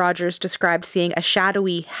Aaron Rodgers described seeing a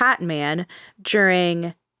shadowy Hat Man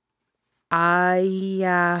during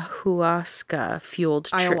ayahuasca fueled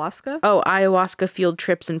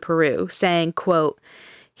trips in Peru, saying, quote,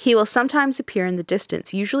 he will sometimes appear in the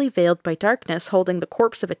distance, usually veiled by darkness, holding the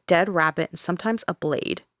corpse of a dead rabbit and sometimes a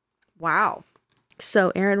blade. Wow.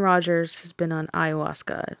 So Aaron Rodgers has been on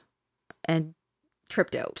ayahuasca and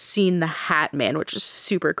tripped out. seen the Hat Man, which is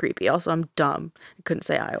super creepy. Also, I'm dumb. I couldn't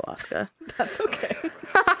say ayahuasca. That's okay.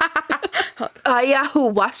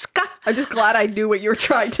 Ayahuasca. I'm just glad I knew what you were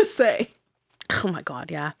trying to say. Oh my god,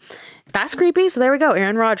 yeah. That's creepy. So there we go.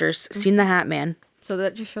 Aaron Rodgers, seen the Hat Man. So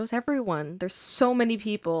that just shows everyone. There's so many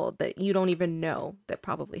people that you don't even know that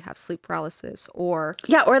probably have sleep paralysis or...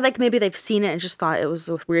 Yeah, or like maybe they've seen it and just thought it was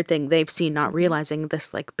a weird thing they've seen, not realizing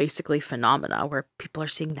this like basically phenomena where people are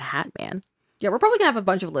seeing the Hat Man. Yeah, we're probably gonna have a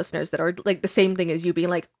bunch of listeners that are like the same thing as you, being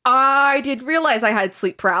like, I didn't realize I had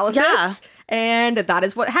sleep paralysis. Yeah. And that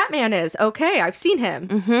is what Hat Man is. Okay, I've seen him.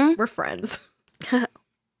 Mm-hmm. We're friends. I'm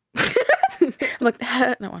like,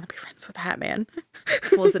 I don't want to be friends with Hat Man.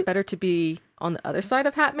 Well, is it better to be on the other side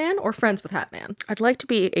of Hat Man or friends with Hat Man? I'd like to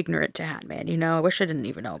be ignorant to Hat Man, you know? I wish I didn't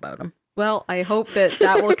even know about him. Well, I hope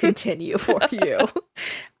that will continue for you.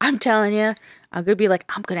 I'm telling you, I'm going to be like,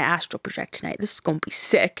 I'm going to astral project tonight. This is going to be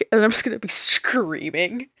sick. And I'm just going to be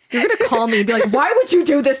screaming. You're going to call me and be like, why would you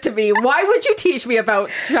do this to me? Why would you teach me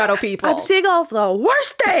about shadow people? I'm seeing all of the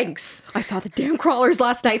worst things. I saw the damn crawlers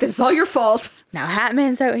last night. This is all your fault. Now Hat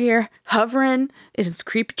Man's out here hovering in his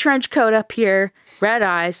creepy trench coat up here. Red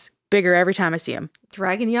eyes, bigger every time I see him.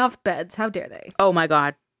 Dragging you off beds. How dare they? Oh my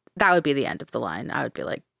God. That would be the end of the line. I would be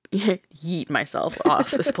like, yeet myself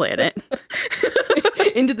off this planet.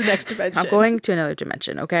 Into the next dimension. I'm going to another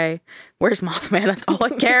dimension, okay? Where's Mothman? That's all I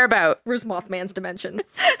care about. Where's Mothman's dimension?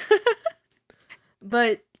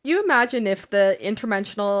 But you imagine if the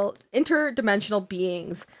interdimensional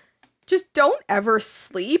beings just don't ever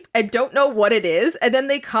sleep and don't know what it is, and then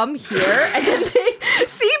they come here and then they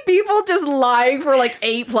see people just lying for like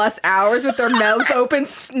 8+ hours with their mouths open,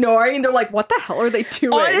 snoring, and they're like, what the hell are they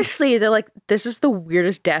doing? Honestly, they're like, this is the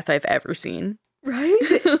weirdest death I've ever seen. Right?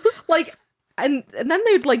 Like, and then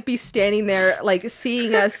they'd like be standing there like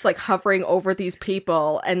seeing us like hovering over these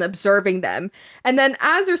people and observing them, and then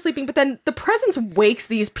as they're sleeping, but then the presence wakes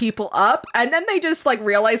these people up, and then they just like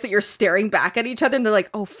realize that you're staring back at each other, and they're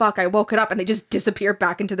like, oh fuck, I woke it up, and they just disappear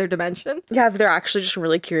back into their dimension. Yeah, they're actually just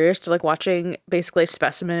really curious to like watching basically a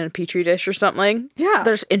specimen in a petri dish or something. Yeah.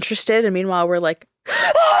 They're just interested, and meanwhile we're like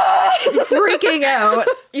freaking out,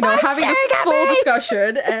 you know, having this staring at full me.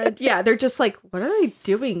 discussion, and yeah, they're just like, what are they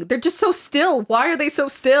doing? They're just so still. Why are they so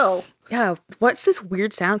still? Yeah, what's this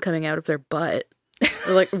weird sound coming out of their butt?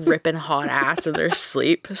 They're like ripping hot ass in their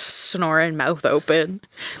sleep, snoring, mouth open,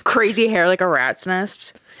 crazy hair like a rat's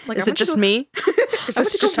nest. Like, Is I it went to just go- me? Is I went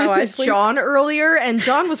this to just go how I visit sleep? John earlier, and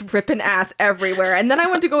John was ripping ass everywhere. And then I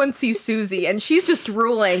went to go and see Susie, and she's just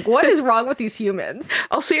drooling. What is wrong with these humans?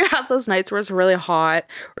 Also, you have those nights where it's really hot,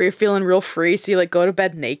 or you're feeling real free, so you like go to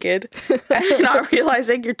bed naked, and you're not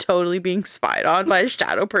realizing you're totally being spied on by a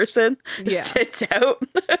shadow person. Just tits out.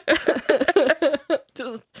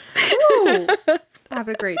 Just ooh,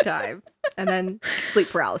 having a great time. And then sleep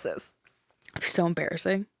paralysis. It'd be so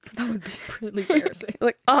embarrassing. That would be really embarrassing.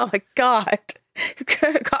 Like, oh my God, you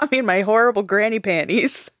got me in my horrible granny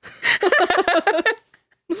panties.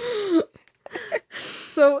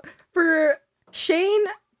 So for Shane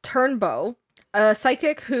Turnbow, a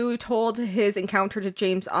psychic who told his encounter to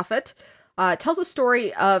James Offutt, tells a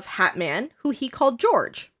story of Hat Man, who he called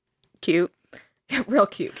George. Cute. Yeah, real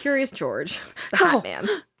cute. Curious George, the Hat Man.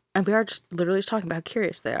 And we are just literally just talking about how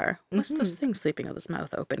curious they are. What's this thing sleeping with his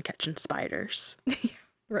mouth open, catching spiders?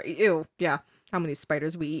 Right. Ew. Yeah. How many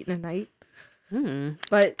spiders we eat in a night?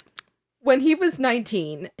 But when he was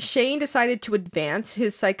 19, Shane decided to advance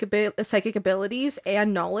his psychic abilities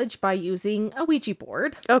and knowledge by using a Ouija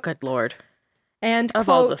board. Oh, good Lord. And Of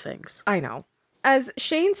quote, all the things. I know. As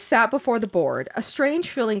Shane sat before the board, a strange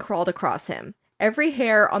feeling crawled across him. Every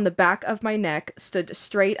hair on the back of my neck stood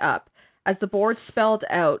straight up as the board spelled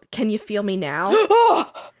out, "Can you feel me now?"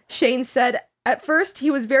 Shane said, at first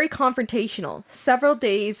he was very confrontational. Several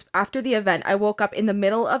days after the event, I woke up in the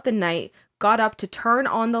middle of the night, got up to turn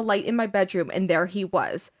on the light in my bedroom, and there he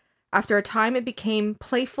was. After a time, it became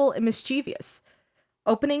playful and mischievous.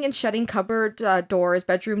 Opening and shutting cupboard doors,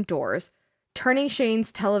 bedroom doors, turning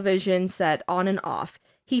Shane's television set on and off.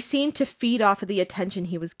 He seemed to feed off of the attention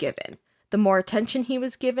he was given. The more attention he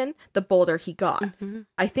was given, the bolder he got.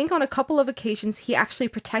 I think on a couple of occasions, he actually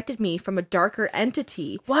protected me from a darker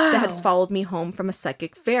entity that had followed me home from a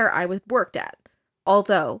psychic fair I was worked at.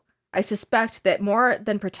 Although, I suspect that more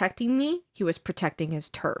than protecting me, he was protecting his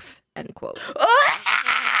turf, end quote.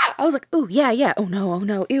 I was like, oh, yeah. Oh,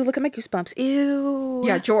 no. Ew, look at my goosebumps. Ew.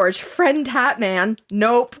 Yeah, George, friend Hat Man.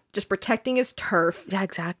 Nope, just protecting his turf. Yeah,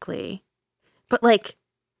 exactly. But like,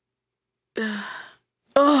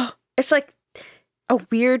 oh, it's like, a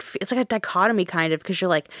weird, it's like a dichotomy kind of, because you're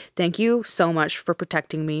like, thank you so much for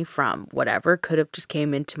protecting me from whatever could have just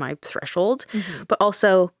came into my threshold. But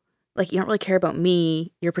also, like, you don't really care about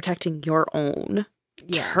me. You're protecting your own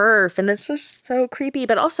turf. And it's just so creepy.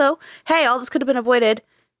 But also, hey, all this could have been avoided,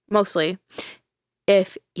 mostly,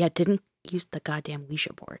 if you didn't use the goddamn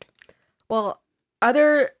Ouija board. Well,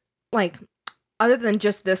 other than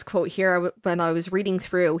just this quote here, when I was reading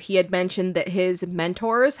through, he had mentioned that his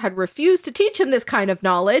mentors had refused to teach him this kind of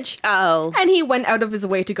knowledge. Oh. And he went out of his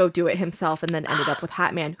way to go do it himself and then ended up with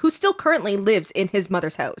Hatman, who still currently lives in his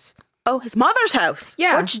mother's house. Oh, his mother's house.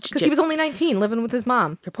 Yeah, because he was only 19, living with his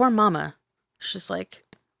mom. Your poor mama. She's just like,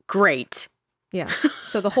 great. Yeah.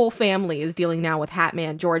 So the whole family is dealing now with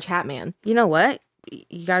Hatman, George Hatman. You know what?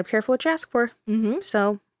 You gotta be careful what you ask for. Mm-hmm.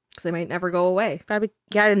 So... because they might never go away. You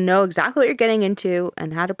gotta know exactly what you're getting into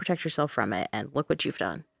and how to protect yourself from it. And look what you've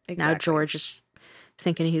done. Exactly. Now George is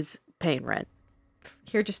thinking he's paying rent.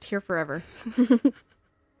 Just here forever.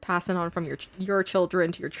 Passing on from your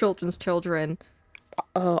children to your children's children.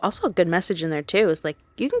 Oh, also a good message in there too is like,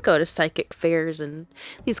 you can go to psychic fairs and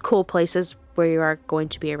these cool places where you are going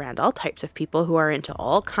to be around all types of people who are into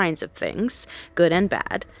all kinds of things, good and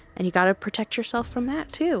bad. And you gotta protect yourself from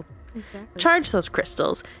that too. Exactly. Charge those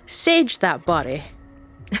crystals. Sage that body.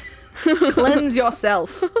 Cleanse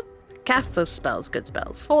yourself. Cast those spells, good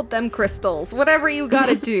spells. Hold them crystals. Whatever you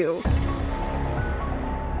gotta do.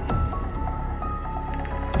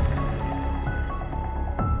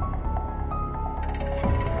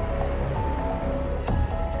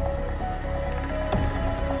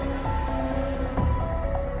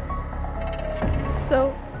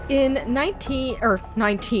 So in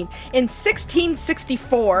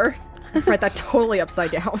 1664, read that totally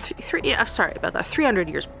upside down. I'm sorry about that. 300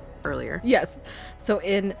 years earlier. Yes. So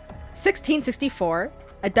in 1664,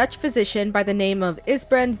 a Dutch physician by the name of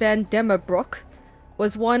Isbrand van Demmerbroek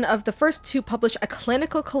was one of the first to publish a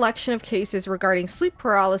clinical collection of cases regarding sleep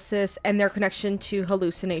paralysis and their connection to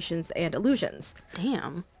hallucinations and illusions.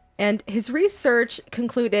 Damn. And his research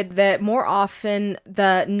concluded that more often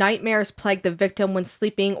the nightmares plague the victim when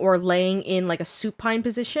sleeping or laying in like a supine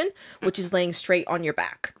position, which is laying straight on your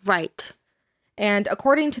back. Right. And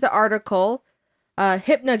according to the article,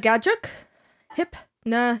 hypnagogic, that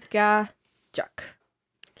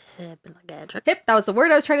was the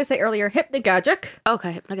word I was trying to say earlier, hypnagogic.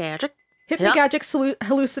 Okay, hypnagogic. Hypnagogic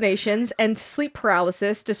hallucinations and sleep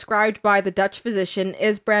paralysis described by the Dutch physician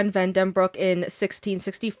Isbrand van den Broek in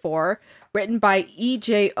 1664, written by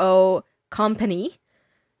E.J.O. Company.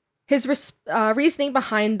 His reasoning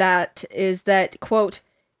behind that is that, quote,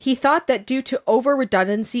 he thought that due to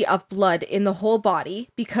over-redundancy of blood in the whole body,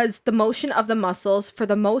 because the motion of the muscles, for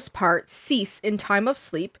the most part, cease in time of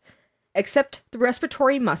sleep, except the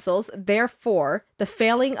respiratory muscles, therefore, the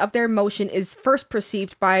failing of their motion is first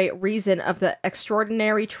perceived by reason of the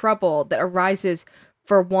extraordinary trouble that arises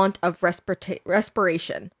for want of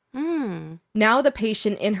respiration. Now the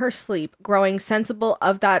patient in her sleep, growing sensible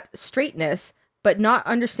of that straightness, but not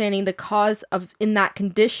understanding the cause of in that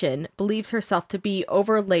condition, believes herself to be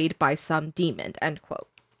overlaid by some demon, end quote.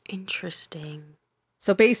 Interesting.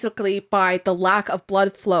 So basically, by the lack of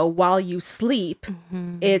blood flow while you sleep,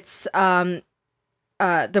 it's the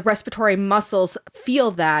respiratory muscles feel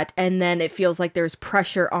that, and then it feels like there's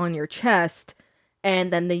pressure on your chest,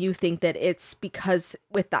 and then you think that it's because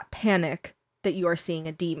with that panic that you are seeing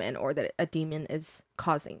a demon, or that a demon is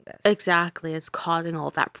causing this. Exactly. It's causing all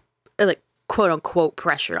that, like, quote unquote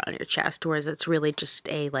pressure on your chest, whereas it's really just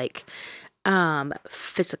a like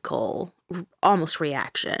physical almost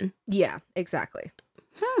reaction. Yeah, exactly.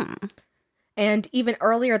 And even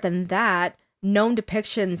earlier than that, known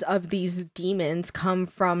depictions of these demons come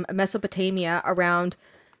from Mesopotamia around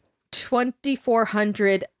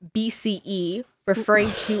 2400 BCE,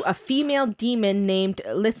 referring to a female demon named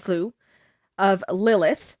Lithlu of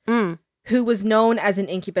Lilith, who was known as an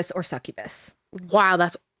incubus or succubus. Wow,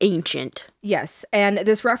 that's ancient. Yes, and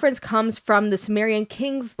this reference comes from the Sumerian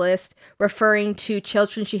king's list, referring to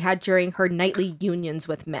children she had during her nightly unions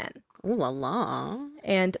with men. Ooh la la.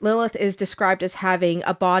 And Lilith is described as having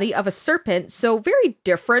a body of a serpent, so very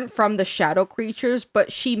different from the shadow creatures,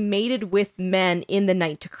 but she mated with men in the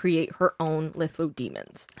night to create her own Lithlu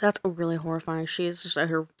demons. That's really horrifying. She is just out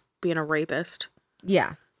here being a rapist.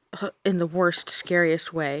 Yeah. In the worst,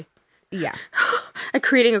 scariest way. Yeah. And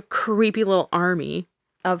creating a creepy little army.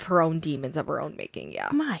 Of her own demons, of her own making, yeah.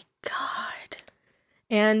 My God.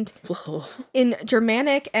 And Whoa. in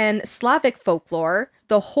Germanic and Slavic folklore,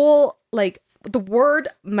 the whole, like, the word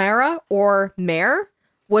Mara or mare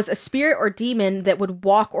was a spirit or demon that would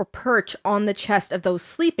walk or perch on the chest of those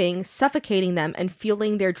sleeping, suffocating them and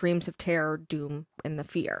fueling their dreams of terror, doom, and the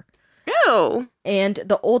fear. Ew. And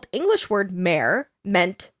the Old English word mare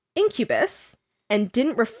meant incubus and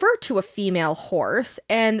didn't refer to a female horse.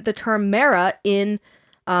 And the term mara in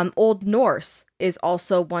Old Norse is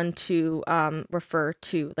also one to refer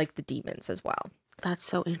to like the demons as well. That's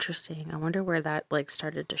so interesting. I wonder where that like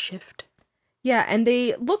started to shift. Yeah, and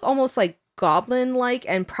they look almost like goblin-like,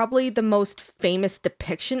 and probably the most famous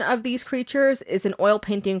depiction of these creatures is an oil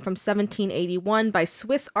painting from 1781 by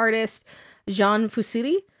Swiss artist Jean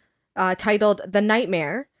Fuseli, titled The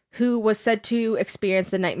Nightmare, who was said to experience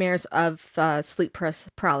the nightmares of sleep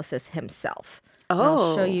paralysis himself. And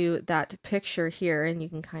I'll show you that picture here, and you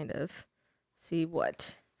can kind of see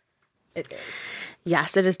what it is.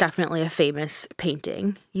 Yes, it is definitely a famous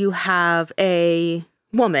painting. You have a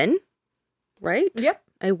woman, right? Yep.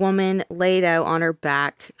 A woman laid out on her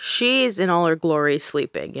back. She's in all her glory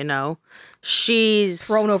sleeping, you know. She's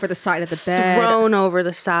Thrown over the side of the bed. Thrown over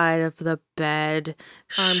the side of the bed.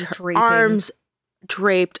 Arms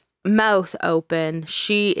draped, mouth open.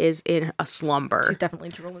 She is in a slumber. She's definitely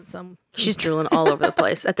drooling some. She's drooling all over the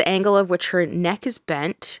place. At the angle of which her neck is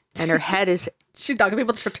bent and her head is... She's not going to be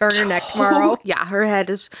able to turn her neck tomorrow. Yeah, her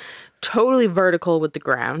head is totally vertical with the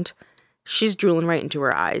ground. She's drooling right into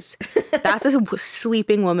her eyes. That's a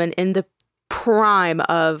sleeping woman in the prime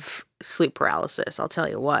of sleep paralysis. I'll tell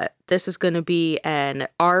you what. This is going to be an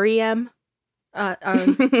REM.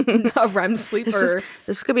 A REM sleep. This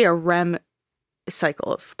is going to be a REM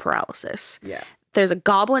cycle of paralysis. Yeah. There's a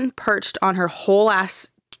goblin perched on her whole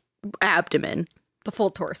ass abdomen. The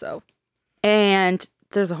full torso. And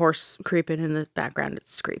there's a horse creeping in the background.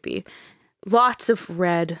 It's creepy. Lots of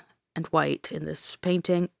red and white in this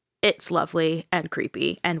painting. It's lovely and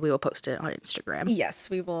creepy, and we will post it on Instagram.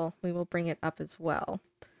 Yes, we will bring it up as well.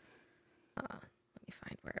 Let me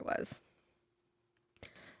find where it was.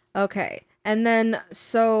 Okay. And then,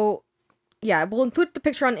 so, yeah, we'll include the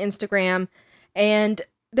picture on Instagram. And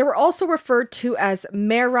they were also referred to as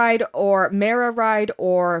mare ride or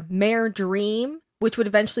mare dream, which would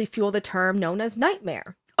eventually fuel the term known as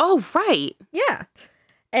nightmare. Oh, right. Yeah.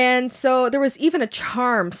 And so there was even a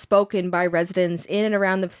charm spoken by residents in and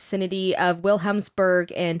around the vicinity of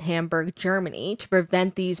Wilhelmsburg and Hamburg, Germany, to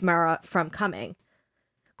prevent these mara from coming.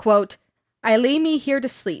 Quote, I lay me here to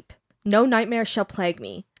sleep. No nightmare shall plague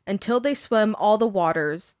me, until they swim all the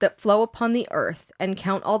waters that flow upon the earth, and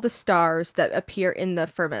count all the stars that appear in the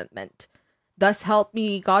firmament. Thus help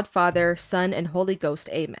me, God, Father, Son, and Holy Ghost.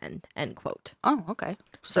 Amen. End quote. Oh, okay.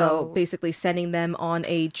 So basically sending them on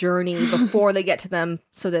a journey before they get to them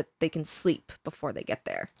so that they can sleep before they get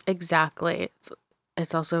there. Exactly.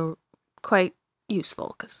 It's also quite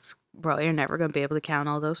useful because, bro, you're never going to be able to count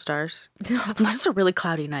all those stars. Unless it's a really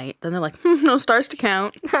cloudy night. Then they're like, no stars to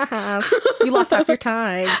count. You lost half your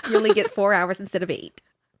time. You only get 4 hours instead of 8.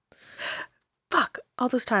 Fuck. All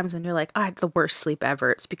those times when you're like, I had the worst sleep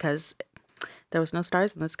ever. It's because there was no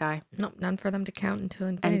stars in the sky. Nope, none for them to count until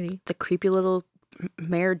infinity. And the creepy little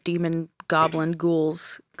mare demon goblin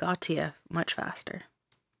ghouls got to you much faster.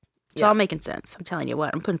 It's all making sense. I'm telling you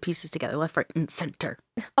what, I'm putting pieces together left, right, and center.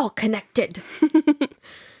 All connected.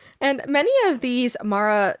 And many of these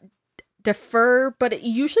Mara differ, but it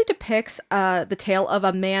usually depicts the tale of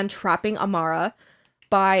a man trapping a Mara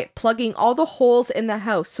by plugging all the holes in the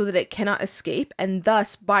house so that it cannot escape, and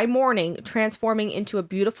thus, by morning, transforming into a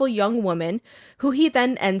beautiful young woman who he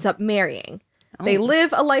then ends up marrying. They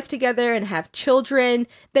live a life together and have children.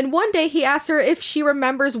 Then one day he asks her if she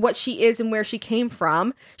remembers what she is and where she came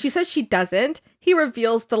from. She says she doesn't. He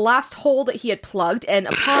reveals the last hole that he had plugged, and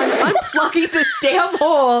upon unplugging this damn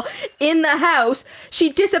hole in the house,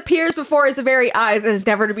 she disappears before his very eyes and is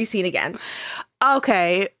never to be seen again.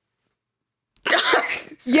 Okay.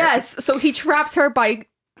 Yes, so he traps her by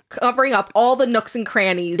covering up all the nooks and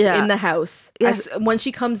crannies in the house. Yes. When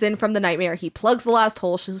she comes in from the nightmare, he plugs the last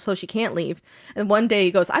hole so she can't leave. And one day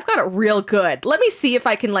he goes, I've got it real good. Let me see if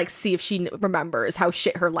I can see if she remembers how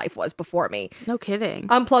shit her life was before me. No kidding.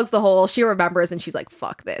 Unplugs the hole, she remembers, and she's like,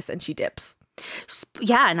 fuck this, and she dips.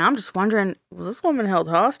 Yeah, and I'm just wondering, was this woman held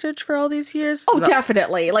hostage for all these years? Oh,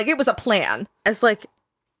 definitely. It was a plan. It's like,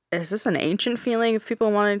 is this an ancient feeling of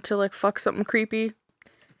people wanting to fuck something creepy?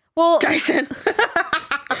 Well, Dyson.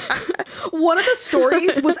 One of the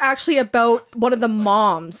stories was actually about one of the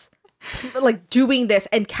moms doing this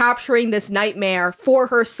and capturing this nightmare for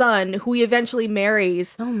her son, who he eventually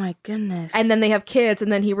marries. Oh my goodness. And then they have kids,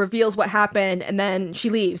 and then he reveals what happened, and then she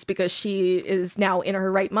leaves because she is now in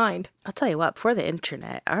her right mind. I'll tell you what, before the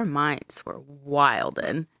internet, our minds were wild,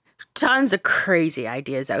 and tons of crazy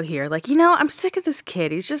ideas out here. Like, I'm sick of this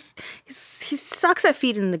kid. He sucks at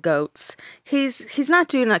feeding the goats. He's not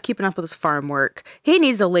keeping up with his farm work. He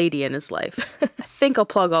needs a lady in his life. I think I'll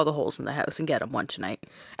plug all the holes in the house and get him one tonight.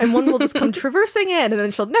 And one will just come traversing in, and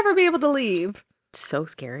then she'll never be able to leave. So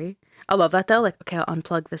scary. I love that though. Like, okay, I'll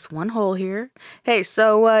unplug this one hole here. Hey,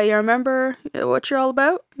 so you remember what you're all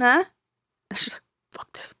about? Nah? She's like,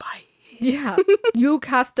 fuck this, bye. Yeah. You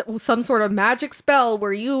cast some sort of magic spell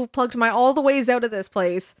where you plugged all the ways out of this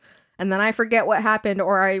place. And then I forget what happened,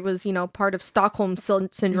 or I was, part of Stockholm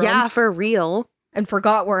syndrome. Yeah, for real. And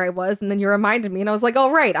forgot where I was. And then you reminded me, and I was like,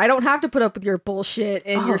 oh, right. I don't have to put up with your bullshit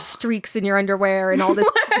and your streaks in your underwear and all this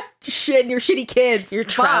shit and your shitty kids. Your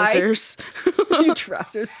trousers. Your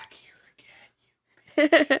trousers.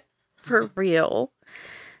 For real.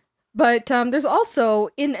 But there's also,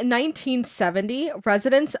 in 1970,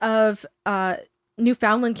 residents of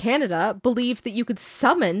Newfoundland, Canada, believed that you could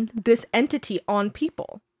summon this entity on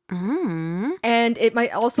people. Mm. And it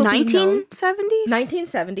might also 1970s?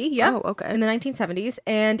 1970, yeah. Oh, okay. In the 1970s.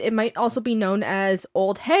 And it might also be known as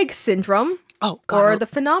Old Hag Syndrome. Oh, God. Or the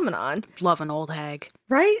phenomenon. Love an old hag.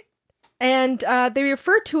 Right? And they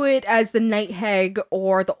refer to it as the night hag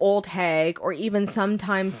or the old hag, or even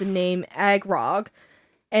sometimes the name Agrog.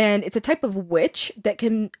 And it's a type of witch that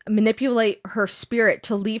can manipulate her spirit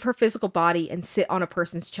to leave her physical body and sit on a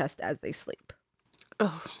person's chest as they sleep.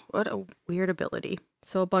 Oh, what a weird ability.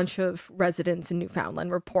 So a bunch of residents in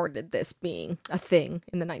Newfoundland reported this being a thing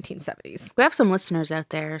in the 1970s. We have some listeners out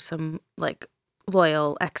there, some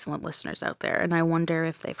loyal, excellent listeners out there. And I wonder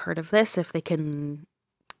if they've heard of this, if they can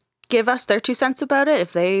give us their 2 cents about it,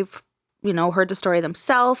 if they've heard the story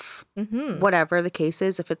themselves, whatever the case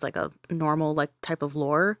is, if it's like a normal type of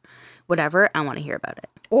lore, whatever, I want to hear about it.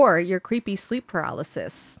 Or your creepy sleep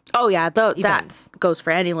paralysis. Oh yeah, that goes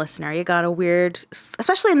for any listener. You got a weird,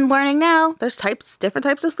 especially in learning now, there's different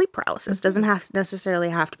types of sleep paralysis. Doesn't necessarily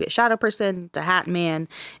have to be a shadow person, the Hat Man.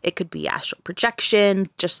 It could be astral projection,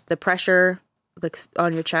 just the pressure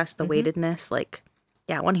on your chest, the weightedness. I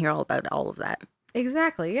want to hear all about all of that.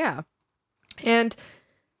 Exactly, yeah. And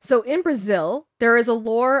so in Brazil, there is a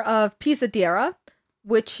lore of Pisadeira,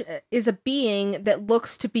 which is a being that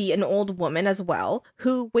looks to be an old woman as well,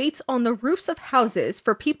 who waits on the roofs of houses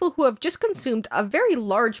for people who have just consumed a very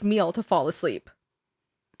large meal to fall asleep.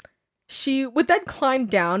 She would then climb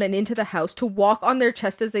down and into the house to walk on their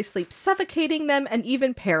chest as they sleep, suffocating them and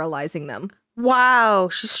even paralyzing them. Wow,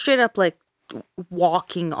 she's straight up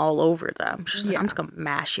walking all over them. She's like, I'm just gonna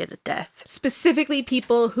mash you to death. Specifically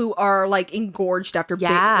people who are engorged after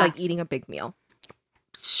eating a big meal.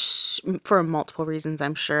 For multiple reasons,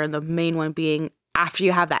 I'm sure. The main one being, after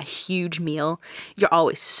you have that huge meal, you're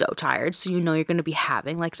always so tired. So you're going to be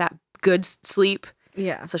having that good sleep.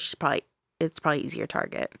 Yeah. So it's probably easier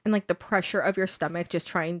target. And the pressure of your stomach just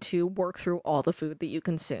trying to work through all the food that you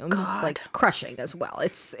consume is crushing as well.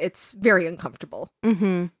 It's very uncomfortable.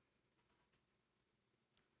 Mm-hmm.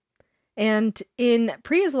 And in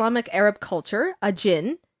pre-Islamic Arab culture, a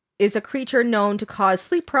jinn is a creature known to cause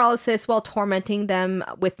sleep paralysis while tormenting them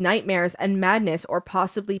with nightmares and madness, or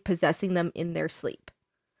possibly possessing them in their sleep.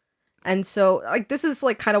 And so, this is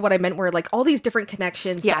kind of what I meant, where all these different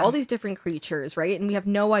connections to all these different creatures, right? And we have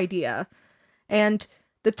no idea. And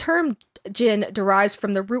the term jinn derives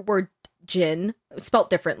from the root word jinn,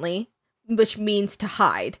 spelt differently, which means to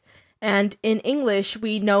hide. And in English,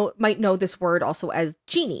 we might know this word also as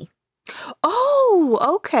genie. Oh,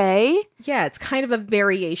 okay. Yeah, it's kind of a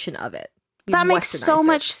variation of it. That makes so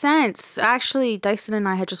much sense. Actually, Dyson and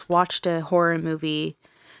I had just watched a horror movie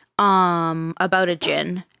about a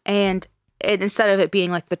jinn, and instead of it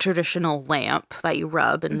being the traditional lamp that you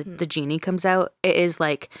rub and the genie comes out, it is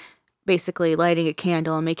basically lighting a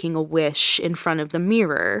candle and making a wish in front of the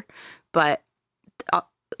mirror, but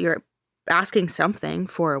you're asking something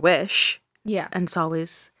for a wish. Yeah. And it's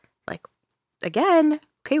always again,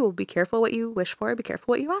 okay, well, be careful what you wish for. Be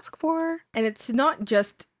careful what you ask for. And it's not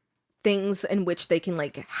just things in which they can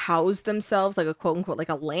house themselves, a quote unquote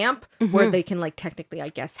a lamp, where they can technically, I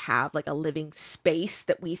guess, have a living space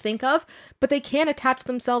that we think of, but they can attach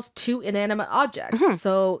themselves to inanimate objects.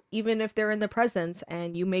 So even if they're in the presence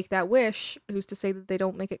and you make that wish, who's to say that they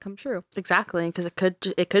don't make it come true? Exactly, because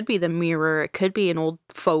it could be the mirror, it could be an old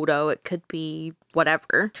photo, it could be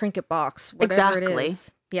whatever. Trinket box, whatever it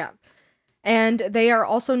is. Yeah. And they are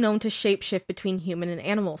also known to shapeshift between human and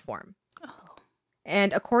animal form. Oh.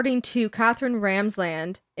 And according to Catherine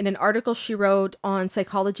Ramsland, in an article she wrote on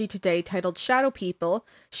Psychology Today titled Shadow People,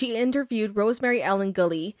 she interviewed Rosemary Ellen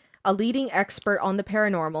Gulley, a leading expert on the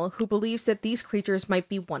paranormal, who believes that these creatures might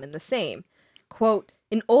be one and the same. Quote,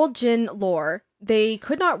 in old jinn lore, they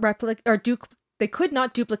could not replicate or they could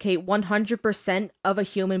not duplicate 100% of a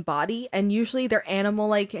human body, and usually their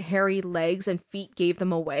animal-like hairy legs and feet gave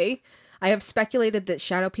them away. I have speculated that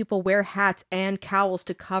shadow people wear hats and cowls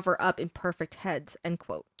to cover up imperfect heads, end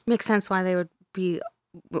quote. Makes sense why they would be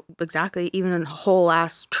exactly even in whole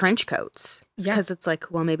ass trench coats. Yeah. Because it's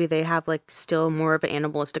like, well, maybe they have like still more of an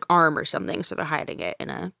animalistic arm or something, so they're hiding it in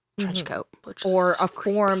a trench coat. Which Or is a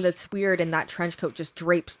creepy. form that's weird and that trench coat just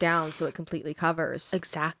drapes down so it completely covers.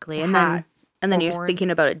 Exactly. the And hat then or you're horns.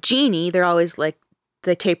 thinking about a genie, they're always like,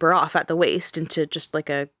 they taper off at the waist into just like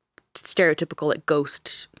a stereotypical like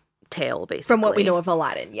ghost tail, basically. From what we know of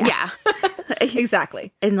Aladdin, yeah. Yeah.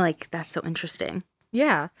 Exactly. And like, that's so interesting.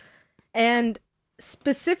 Yeah. And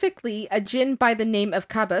specifically, a jinn by the name of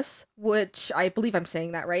Kabus, which I believe I'm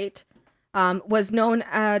saying that right, was known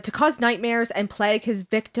to cause nightmares and plague his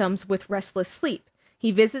victims with restless sleep.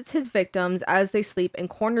 He visits his victims as they sleep and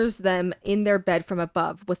corners them in their bed from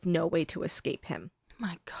above with no way to escape him.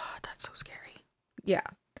 My God, that's so scary. Yeah.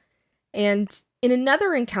 And in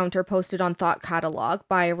another encounter posted on Thought Catalog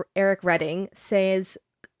by Eric Redding says,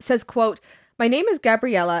 quote, "My name is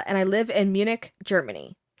Gabriella and I live in Munich,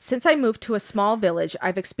 Germany. Since I moved to a small village,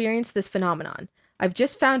 I've experienced this phenomenon. I've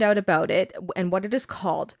just found out about it and what it is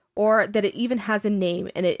called, or that it even has a name,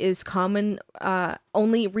 and it is common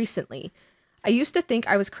only recently. I used to think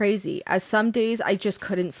I was crazy, as some days I just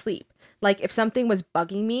couldn't sleep. Like if something was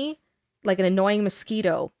bugging me, like an annoying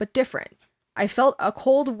mosquito, but different. I felt a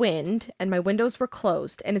cold wind and my windows were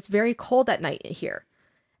closed, and it's very cold at night here.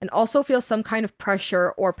 And also feel some kind of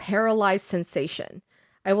pressure or paralyzed sensation.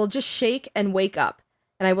 I will just shake and wake up,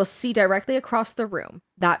 and I will see directly across the room,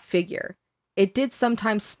 that figure. It did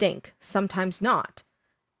sometimes stink, sometimes not.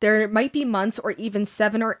 There might be months or even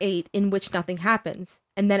 7 or 8 in which nothing happens,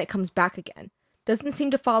 and then it comes back again. Doesn't seem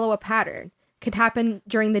to follow a pattern. Can happen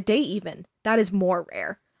during the day even. That is more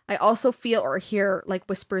rare. I also feel or hear like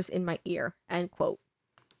whispers in my ear," end quote.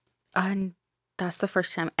 And that's the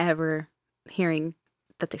first time ever hearing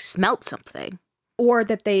that they smelt something. Or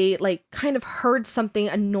that they like kind of heard something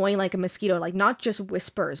annoying like a mosquito, like not just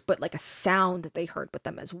whispers, but like a sound that they heard with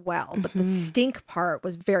them as well. But the stink part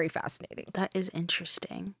was very fascinating. That is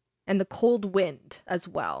interesting. And the cold wind as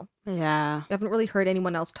well. Yeah. I haven't really heard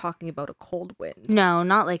anyone else talking about a cold wind. No,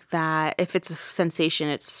 not like that. If it's a sensation,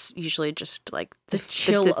 it's usually just like The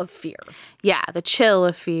chill of fear. Yeah, the chill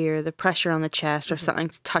of fear, the pressure on the chest, or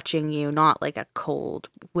something's touching you, not like a cold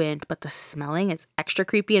wind. But the smelling is extra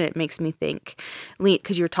creepy, and it makes me think,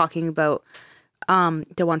 because you were talking about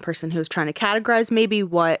the one person who was trying to categorize maybe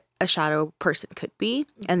what a shadow person could be.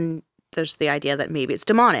 And there's the idea that maybe it's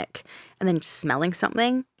demonic. And then smelling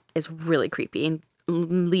something is really creepy and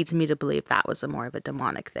leads me to believe that was more of a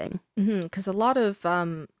demonic thing. Because a lot of,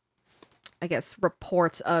 I guess,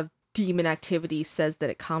 reports of demon activity says that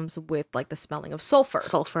it comes with like the smelling of sulfur.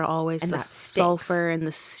 Sulfur always, And the that stinks. sulfur and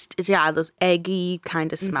those eggy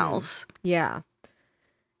kind of smells. Yeah.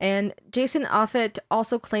 And Jason Offit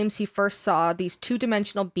also claims he first saw these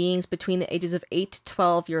two-dimensional beings between the ages of 8 to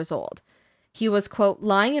 12 years old. He was, quote,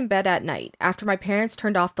 "lying in bed at night after my parents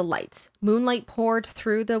turned off the lights. Moonlight poured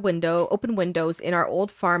through the open windows in our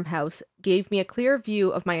old farmhouse, gave me a clear view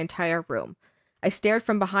of my entire room. I stared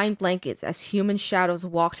from behind blankets as human shadows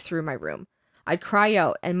walked through my room. I'd cry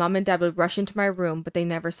out, and Mom and Dad would rush into my room, but they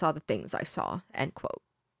never saw the things I saw," end quote.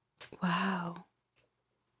 Wow.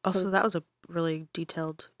 Also, that was a really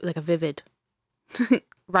detailed, like a vivid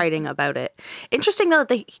writing about it. Interesting though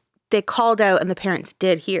that they called out and the parents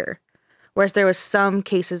did hear. Whereas there was some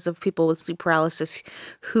cases of people with sleep paralysis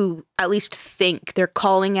who at least think they're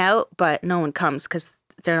calling out, but no one comes because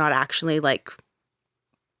they're not actually like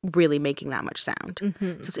really making that much sound.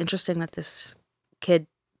 So it's interesting that this kid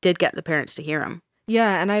did get the parents to hear him.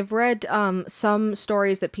 Yeah, and I've read some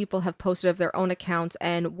stories that people have posted of their own accounts,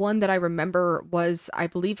 and one that I remember was, I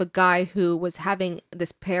believe, a guy who was having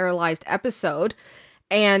this paralyzed episode,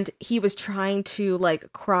 and he was trying to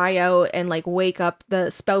like cry out and like wake up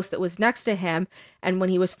the spouse that was next to him, and when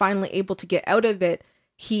he was finally able to get out of it,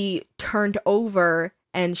 he turned over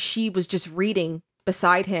and she was just reading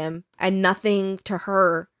beside him, and nothing to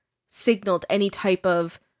her signaled any type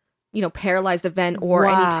of, paralyzed event or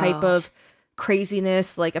any type of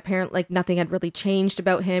craziness. Like apparently like nothing had really changed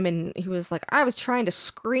about him, and he was like, "I was trying to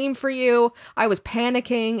scream for you, I was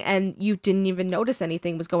panicking, and you didn't even notice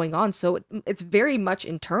anything was going on." So it's very much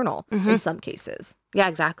internal in some cases. Yeah,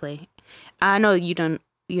 exactly. I know you don't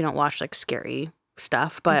watch like scary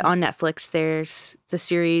stuff, but on Netflix there's the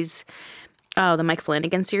series, the Mike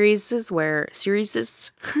Flanagan series. The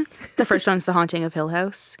first one's The Haunting of Hill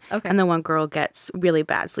House. Okay. And the one girl gets really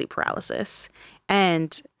bad sleep paralysis,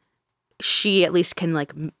 and she at least can,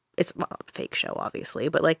 like, it's a fake show, obviously,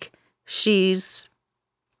 but, like, she's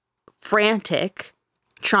frantic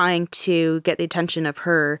trying to get the attention of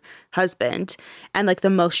her husband, and, like, the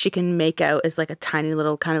most she can make out is, like, a tiny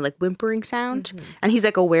little kind of, like, whimpering sound. And he's,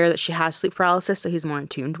 like, aware that she has sleep paralysis, so he's more in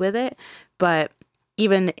tune with it. But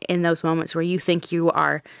even in those moments where you think you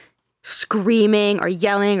are screaming or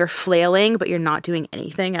yelling or flailing, but you're not doing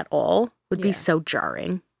anything at all, would be so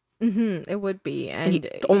jarring. It would be. And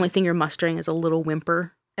the only thing you're mustering is a little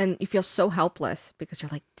whimper. And you feel so helpless because you're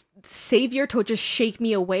like, savior to just shake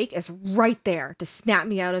me awake is right there to snap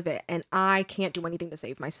me out of it. And I can't do anything to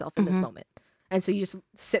save myself in this moment. And so you just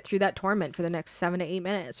sit through that torment for the next 7 to 8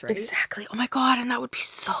 minutes, right? Exactly. Oh my God. And that would be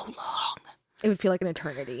so long. It would feel like an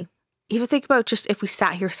eternity. Even think about just if we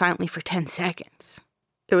sat here silently for 10 seconds,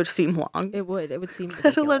 it would seem long. It would seem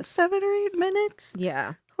Let alone ridiculous. 7 or 8 minutes.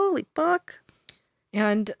 Yeah. Holy fuck.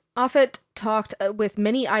 And Offit talked with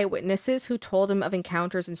many eyewitnesses who told him of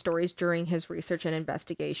encounters and stories during his research and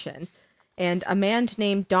investigation. And a man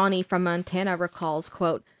named Donnie from Montana recalls,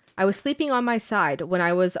 quote, "I was sleeping on my side when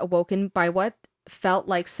I was awoken by what felt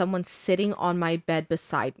like someone sitting on my bed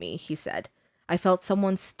beside me," he said. "I felt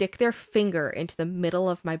someone stick their finger into the middle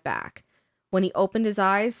of my back. When he opened his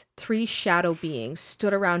eyes, 3 shadow beings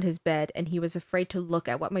stood around his bed, and he was afraid to look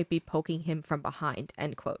at what might be poking him from behind,"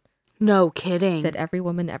 end quote. No kidding. Said every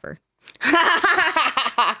woman ever.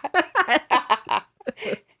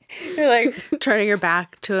 You're like turning your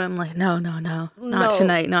back to him like, no. Not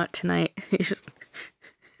tonight, not tonight. You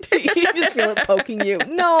just feel it poking you.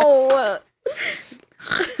 No.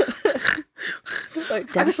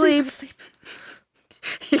 Like, I'm asleep.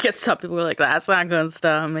 You get some people who are like, that's not going to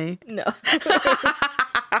stop me. No.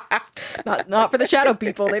 not for the shadow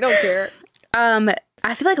people. They don't care.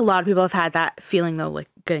 I feel like a lot of people have had that feeling, though, like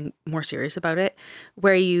getting more serious about it,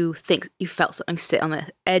 where you think you felt something sit on the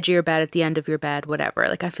edge of your bed, at the end of your bed, whatever.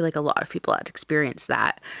 Like, I feel like a lot of people had experienced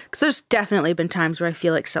that. Because there's definitely been times where I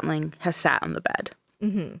feel like something has sat on the bed.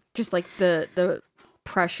 Mm-hmm. Just like the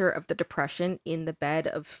pressure of the depression in the bed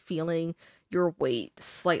of feeling your weight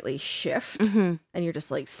slightly shift. And you're just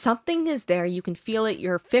like, something is there. You can feel it.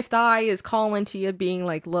 Your fifth eye is calling to you, being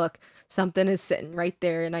like, look, something is sitting right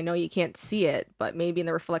there, and I know you can't see it, but maybe in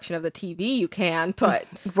the reflection of the TV you can, but...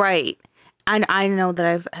 Right. And I know that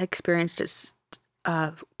I've experienced it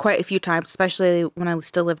quite a few times, especially when I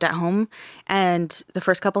still lived at home. And the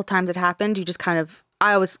first couple of times it happened, you just kind of...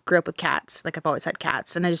 I always grew up with cats. Like, I've always had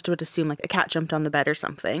cats. And I just would assume, like, a cat jumped on the bed or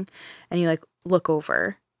something. And you, like, look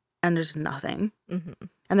over, and there's nothing. And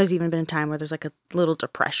there's even been a time where there's, like, a little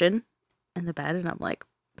depression in the bed, and I'm like...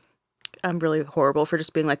 I'm really horrible for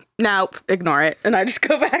just being like, nope, ignore it. And I just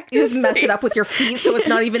go back. You just mess it up with your feet so it's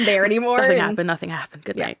not even there anymore. Nothing happened.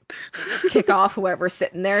 Good night. Kick off whoever's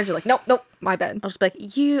sitting there. And you're like, nope, my bed. I'll just be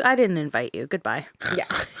like, I didn't invite you. Goodbye. Yeah.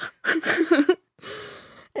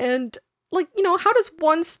 And, like, you know, how does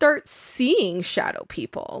one start seeing shadow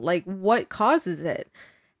people? Like, what causes it?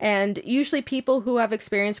 And usually people who have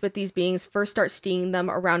experience with these beings first start seeing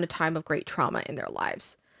them around a time of great trauma in their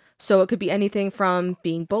lives. So it could be anything from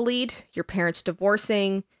being bullied, your parents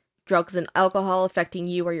divorcing, drugs and alcohol affecting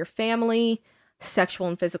you or your family, sexual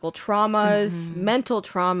and physical traumas, mental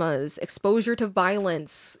traumas, exposure to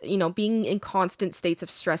violence, you know, being in constant states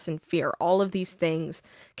of stress and fear. All of these things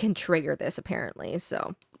can trigger this, apparently.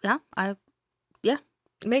 So Yeah.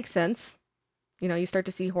 it makes sense. You know, you start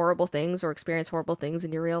to see horrible things or experience horrible things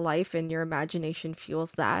in your real life, and your imagination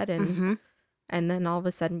fuels that. And then all of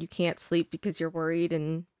a sudden you can't sleep because you're worried,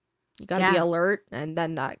 and you got to be alert, and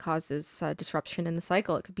then that causes disruption in the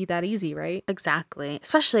cycle. It could be that easy, right? Exactly.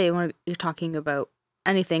 Especially when you're talking about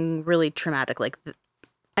anything really traumatic, like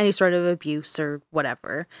any sort of abuse or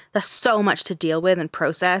whatever. There's so much to deal with and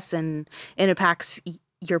process, and it impacts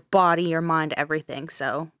your body, your mind, everything.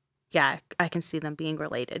 So, yeah, I can see them being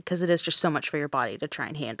related because it is just so much for your body to try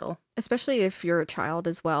and handle. Especially if you're a child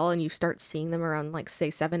as well, and you start seeing them around, like, say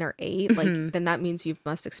 7 or 8, like, then that means you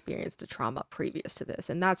must experienced a trauma previous to this,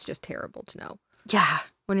 and that's just terrible to know. Yeah,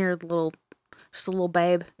 when you're just a little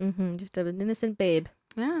babe. Just an innocent babe.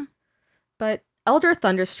 Yeah. But Elder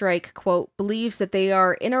Thunderstrike, quote, believes that they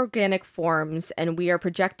are inorganic forms, and we are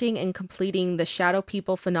projecting and completing the shadow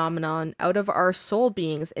people phenomenon out of our soul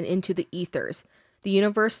beings and into the ethers, the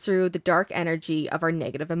universe, through the dark energy of our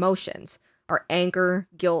negative emotions, our anger,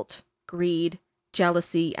 guilt, greed,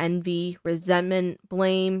 jealousy, envy, resentment,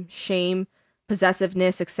 blame, shame,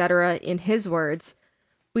 possessiveness, etc. In his words,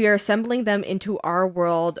 we are assembling them into our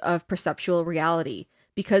world of perceptual reality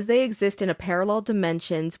because they exist in a parallel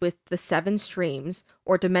dimensions with the 7 streams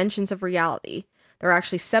or dimensions of reality. There are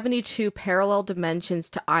actually 72 parallel dimensions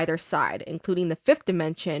to either side, including the fifth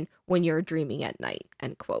dimension when you're dreaming at night,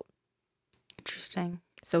 end quote. Interesting.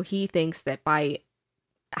 So he thinks that by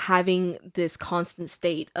having this constant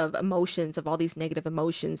state of emotions, of all these negative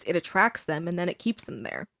emotions, it attracts them and then it keeps them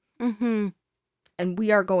there. Mm-hmm. And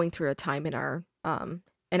we are going through a time in our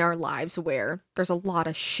lives where there's a lot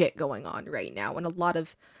of shit going on right now and a lot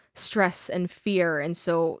of stress and fear. And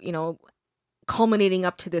so, culminating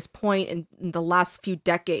up to this point in the last few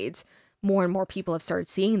decades, more and more people have started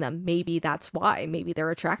seeing them. Maybe that's why. Maybe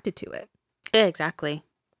they're attracted to it. Yeah, exactly.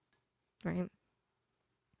 Right.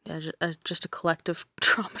 Yeah, just a collective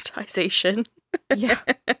traumatization. Yeah.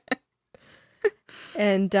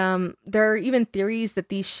 And there are even theories that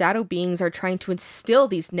these shadow beings are trying to instill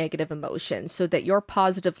these negative emotions so that your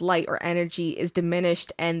positive light or energy is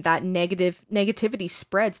diminished and that negativity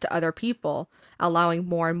spreads to other people, allowing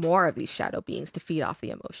more and more of these shadow beings to feed off the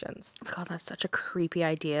emotions. Oh my God, that's such a creepy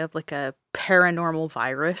idea of like a paranormal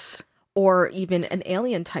virus. Or even an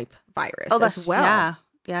alien type virus as well. Yeah.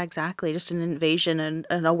 Yeah, exactly. Just an invasion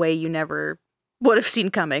in a way you never would have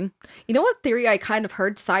seen coming. You know what theory I kind of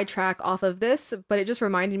heard sidetrack off of this, but it just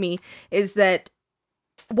reminded me, is that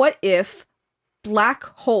what if black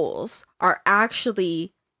holes are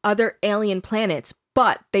actually other alien planets,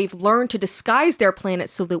 but they've learned to disguise their planet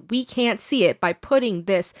so that we can't see it by putting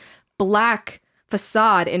this black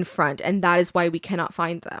facade in front, and that is why we cannot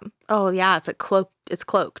find them. Oh yeah, it's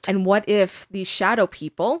cloaked. And what if these shadow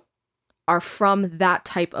people are from that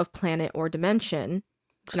type of planet or dimension,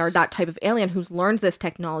 and are that type of alien who's learned this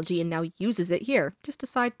technology and now uses it here? Just a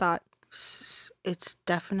side thought. It's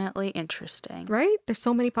definitely interesting. Right? There's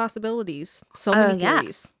so many possibilities. So many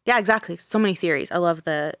theories. Yeah, exactly. So many theories. I love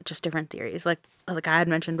the just different theories. Like I had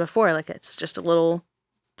mentioned before, like it's just a little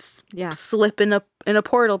slip in a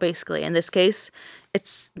portal, basically. In this case,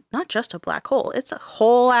 it's not just a black hole. It's a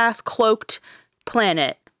whole ass cloaked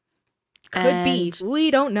planet. Could be. We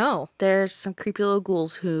don't know. There's some creepy little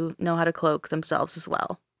ghouls who know how to cloak themselves as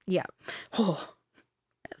well. Yeah. Oh.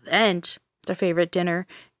 And their favorite dinner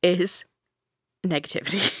is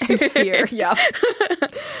negativity. And fear. Yeah.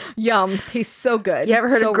 Yum. Tastes so good. You ever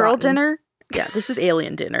heard of girl rotten. dinner? Yeah, this is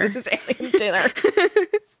alien dinner. This is alien dinner.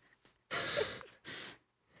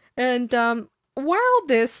 And while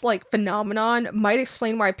this phenomenon might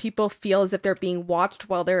explain why people feel as if they're being watched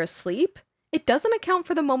while they're asleep, it doesn't account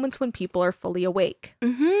for the moments when people are fully awake.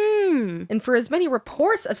 Mm-hmm. And for as many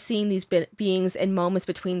reports of seeing these beings in moments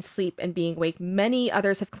between sleep and being awake, many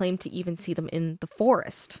others have claimed to even see them in the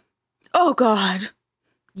forest. Oh, God.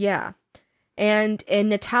 Yeah. And in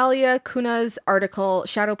Natalia Kuna's article,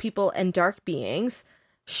 Shadow People and Dark Beings,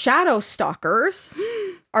 shadow stalkers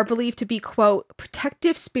are believed to be, quote,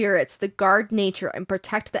 protective spirits that guard nature and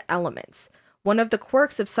protect the elements. One of the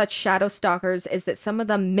quirks of such shadow stalkers is that some of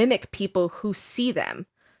them mimic people who see them.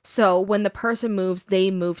 So when the person moves,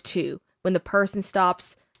 they move too. When the person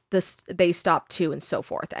stops, they stop too, and so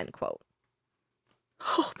forth, end quote.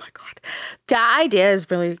 Oh my God. That idea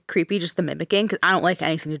is really creepy, just the mimicking, because I don't like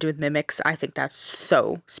anything to do with mimics. I think that's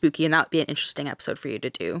so spooky, and that would be an interesting episode for you to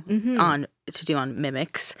do on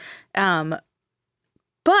mimics. But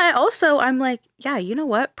also, I'm like, yeah, you know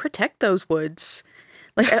what? Protect those woods.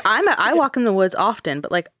 Like, I walk in the woods often,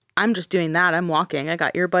 but I'm just doing that. I'm walking. I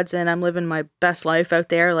got earbuds in. I'm living my best life out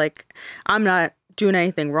there. Like, I'm not doing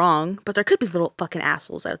anything wrong, but there could be little fucking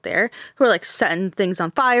assholes out there who are setting things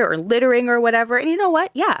on fire or littering or whatever. And you know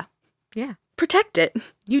what? Yeah. Protect it.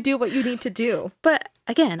 You do what you need to do. But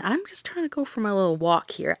again, I'm just trying to go for my little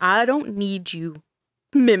walk here. I don't need you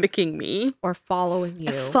mimicking me or following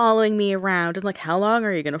you, following me around. And how long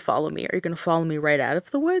are you going to follow me? Are you going to follow me right out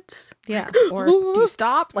of the woods? Yeah. Or do you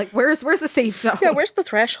stop? Where's the safe zone? Yeah, where's the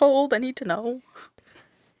threshold? I need to know.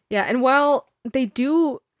 Yeah, and while they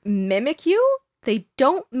do mimic you, they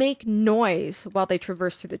don't make noise while they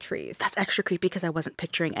traverse through the trees. That's extra creepy because I wasn't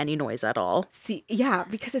picturing any noise at all. See, yeah,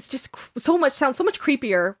 because it's just sounds so much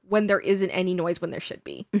creepier when there isn't any noise when there should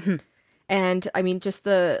be. Mm-hmm. And I mean, just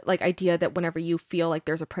the idea that whenever you feel like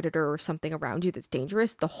there's a predator or something around you that's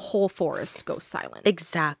dangerous, the whole forest goes silent.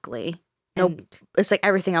 Exactly. No, it's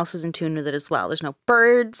everything else is in tune with it as well. There's no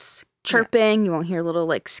birds chirping. Yeah. You won't hear a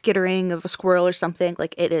little skittering of a squirrel or something.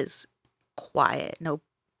 It is quiet. No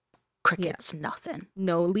crickets, nothing.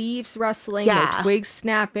 No leaves rustling, no twigs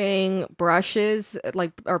snapping, brushes,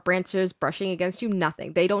 or branches brushing against you,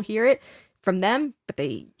 nothing. They don't hear it from them, but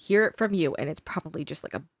they hear it from you, and it's probably just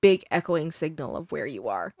a big echoing signal of where you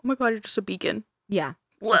are. Oh my God, you're just a beacon. Yeah.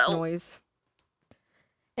 Noise.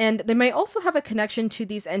 And they may also have a connection to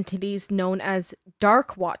these entities known as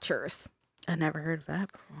dark watchers. I never heard of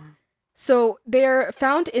that before. So they're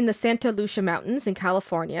found in the Santa Lucia Mountains in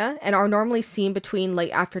California and are normally seen between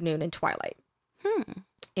late afternoon and twilight.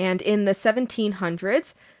 And in the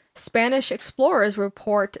 1700s, Spanish explorers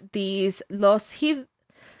report these Los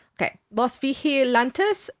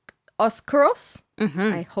Vigilantes Oscuros.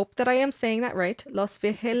 I hope that I am saying that right. Los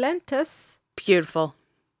Vigilantes Beautiful.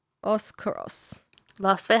 Oscuros.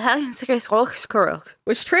 Los Vigilantes.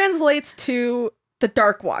 Which translates to the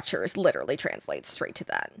Dark Watchers, literally translates straight to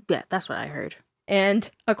that. Yeah, that's what I heard. And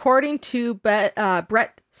according to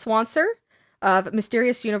Brett Swanser of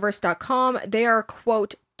MysteriousUniverse.com, they are,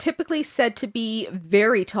 quote, typically said to be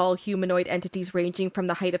very tall humanoid entities ranging from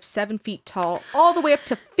the height of 7 feet tall all the way up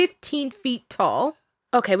to 15 feet tall.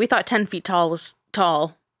 Okay, we thought 10 feet tall was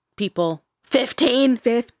tall people. 15?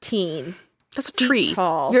 15. That's a tree.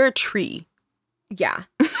 Tall. You're a tree. Yeah.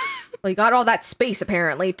 Well, you got all that space,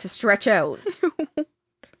 apparently, to stretch out.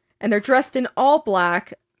 And they're dressed in all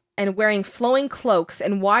black and wearing flowing cloaks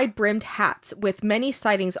and wide-brimmed hats, with many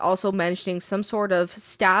sightings also mentioning some sort of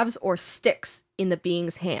staves or sticks in the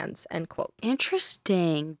being's hands, end quote.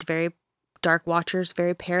 Interesting. Very Dark Watchers,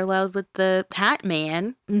 very paralleled with the Hat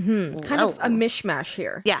Man. Kind of a mishmash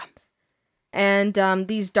here. Yeah. And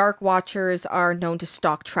these Dark Watchers are known to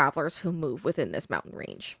stalk travelers who move within this mountain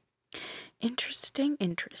range. Interesting.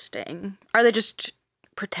 Are they just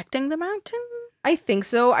protecting the mountain? I think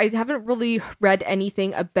so. I haven't really read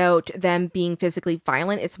anything about them being physically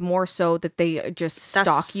violent. It's more so that they just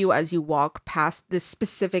stalk you as you walk past this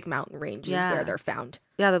specific mountain range is where they're found.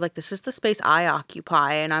 Yeah, they're like, this is the space I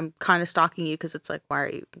occupy, and I'm kind of stalking you because it's like,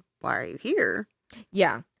 why are you here?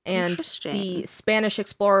 Yeah. And the Spanish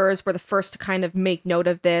explorers were the first to kind of make note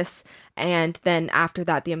of this. And then after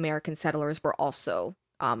that, the American settlers were also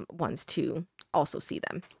ones to also see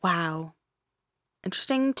them. Wow.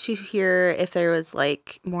 Interesting to hear if there was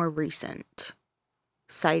like more recent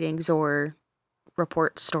sightings or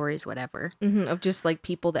report stories, whatever. Of just like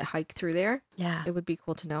people that hike through there. Yeah. It would be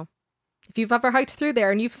cool to know. If you've ever hiked through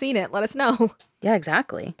there and you've seen it, let us know. Yeah,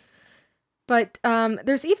 exactly. But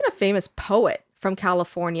there's even a famous poet from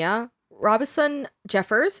California, Robinson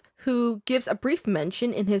Jeffers, who gives a brief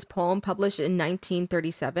mention in his poem published in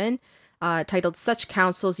 1937, titled Such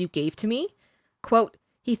Counsels You Gave to Me. Quote,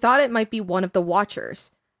 he thought it might be one of the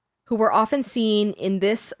Watchers, who were often seen in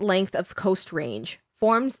this length of coast range,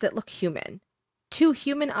 forms that look human. 2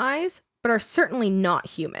 human eyes, but are certainly not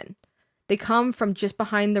human. They come from just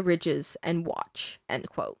behind the ridges and watch, end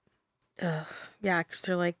quote. Ugh. Yeah, because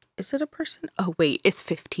they're like, is it a person? Oh, wait, it's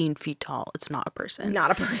 15 feet tall. It's not a person.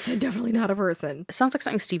 Not a person. Definitely not a person. It sounds like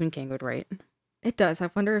something Stephen King would write. It does.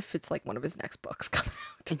 I wonder if it's like one of his next books coming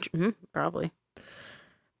out. Probably.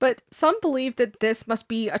 But some believe that this must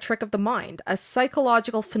be a trick of the mind, a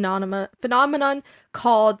psychological phenomenon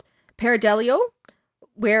called pareidolia,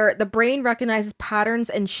 where the brain recognizes patterns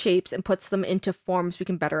and shapes and puts them into forms we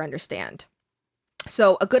can better understand.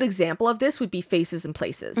 So a good example of this would be faces and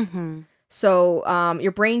places. So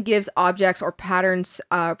your brain gives objects or patterns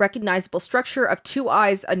recognizable structure of 2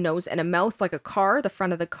 eyes, a nose, and a mouth, like a car, the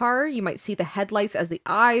front of the car. You might see the headlights as the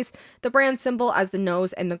eyes, the brand symbol as the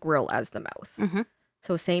nose, and the grill as the mouth.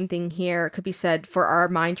 So same thing here. It could be said for our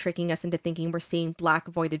mind tricking us into thinking we're seeing black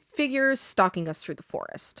voided figures stalking us through the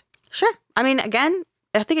forest. Sure. I mean, again,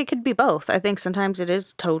 I think it could be both. I think sometimes it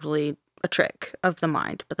is totally a trick of the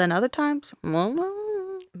mind, but then other times, well,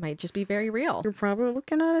 it might just be very real. You're probably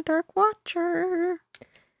looking at a Dark Watcher.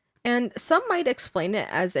 And some might explain it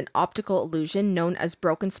as an optical illusion known as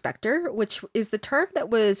broken specter, which is the term that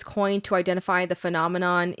was coined to identify the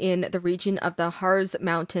phenomenon in the region of the Harz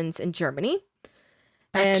Mountains in Germany.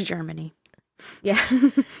 Back to Germany. Yeah.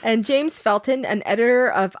 And James Felton, an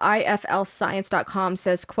editor of IFLscience.com,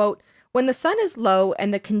 says, quote, when the sun is low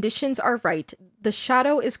and the conditions are right, the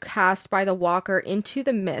shadow is cast by the walker into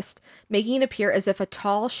the mist, making it appear as if a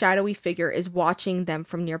tall, shadowy figure is watching them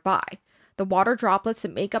from nearby. The water droplets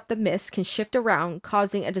that make up the mist can shift around,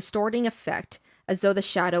 causing a distorting effect as though the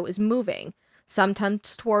shadow is moving,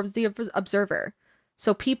 sometimes towards the observer.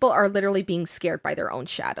 So people are literally being scared by their own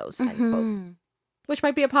shadows, end quote. Which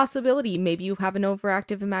might be a possibility. Maybe you have an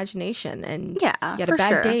overactive imagination and you had a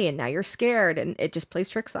bad day and now you're scared and it just plays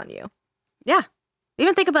tricks on you. Yeah.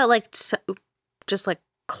 Even think about like just like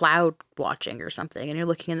cloud watching or something, and you're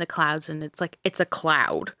looking in the clouds and it's like it's a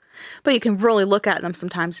cloud. But you can really look at them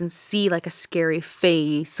sometimes and see like a scary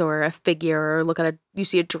face or a figure, or you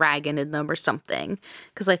see a dragon in them or something.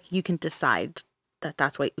 Because like you can decide that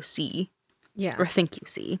that's what you see. Yeah. Or think you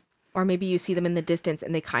see. Or maybe you see them in the distance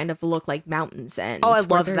and they kind of look like mountains. And I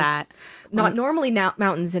love that. Not normally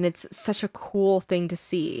mountains, and it's such a cool thing to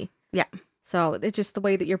see. Yeah. So it's just the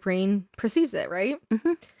way that your brain perceives it, right?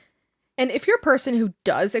 And if you're a person who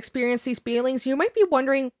does experience these feelings, you might be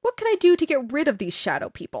wondering, what can I do to get rid of these shadow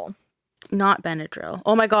people? Not Benadryl.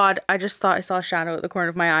 Oh my god, I just thought I saw a shadow at the corner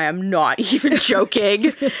of my eye. I'm not even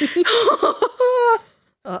joking.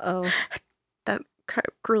 Uh-oh. That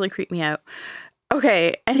really creeped me out.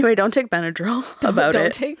 Okay, anyway, don't take Benadryl about Don't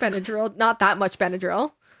it. take Benadryl. Not that much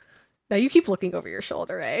Benadryl. Now you keep looking over your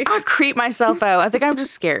shoulder, eh? I creep myself out. I think I'm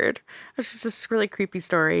just scared. It's just this really creepy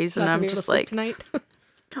stories, and Not gonna I'm be able to just sleep like, tonight. oh,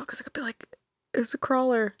 because I could be like, it's a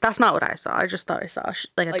crawler. That's not what I saw. I just thought I saw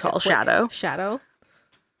like a tall quick shadow. Shadow.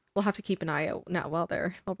 We'll have to keep an eye out now while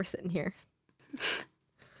we're sitting here.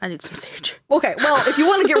 I need some sage. Okay, well, if you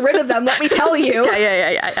want to get rid of them, let me tell you.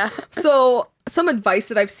 Yeah. So, some advice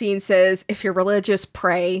that I've seen says, if you're religious,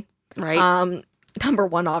 pray. Right. Number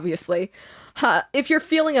one, obviously. If you're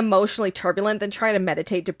feeling emotionally turbulent, then try to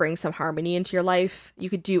meditate to bring some harmony into your life. You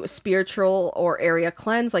could do a spiritual or area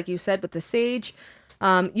cleanse, like you said, with the sage.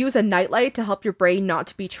 Use a nightlight to help your brain not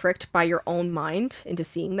to be tricked by your own mind into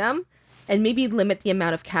seeing them. And maybe limit the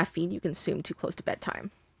amount of caffeine you consume too close to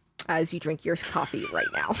bedtime as you drink your coffee right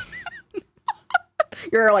now.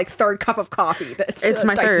 Your like third cup of coffee. It's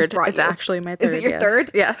my Dyson's third. brought It's you. actually my third. Is it your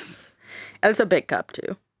third? Yes. And it's a big cup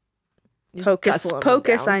too. Just Focus, guzzle 'em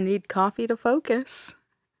focus. down. I need coffee to focus.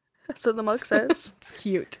 That's what the mug says. It's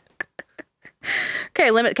cute.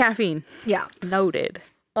 Okay, limit caffeine. Yeah. Noted.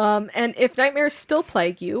 And if nightmares still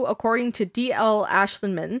plague you, according to D.L.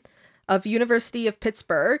 Ashlandman of University of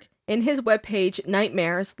Pittsburgh, in his webpage,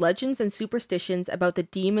 Nightmares, Legends and Superstitions About the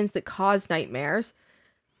Demons That Cause Nightmares,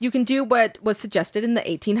 you can do what was suggested in the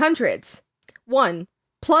 1800s. 1.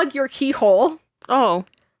 Plug your keyhole. Oh,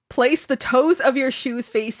 Place the toes of your shoes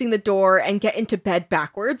facing the door and get into bed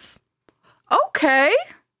backwards. okay.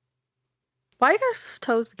 Why are your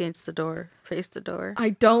toes against the door? Face the door.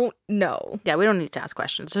 I don't know. Yeah, we don't need to ask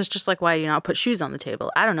questions. It's just like, why do you not put shoes on the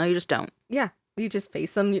table? I don't know. You just don't. Yeah, you just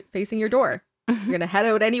face them facing your door. You're gonna head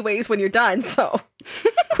out anyways when you're done, so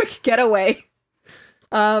quick getaway.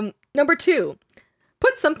 Number 2,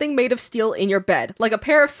 put something made of steel in your bed, like a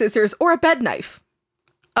pair of scissors or a bed knife.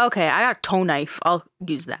 Okay, I got a toe knife. I'll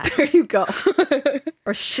use that. There you go.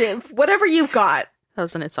 Or shiv, whatever you've got. That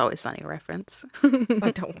was an It's Always Sunny reference.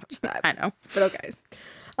 I don't watch that. I know. But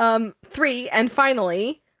okay. 3, and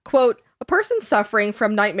finally, quote, a person suffering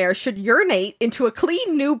from nightmares should urinate into a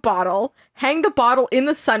clean new bottle, hang the bottle in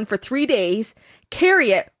the sun for 3 days,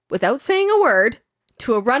 carry it, without saying a word,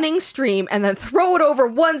 to a running stream, and then throw it over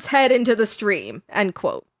one's head into the stream, end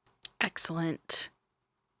quote. Excellent.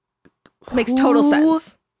 Makes total Who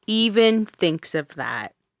sense. even thinks of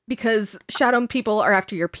that? Because shadow people are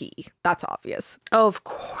after your pee. That's obvious. Oh, of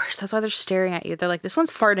course. That's why they're staring at you. They're like, this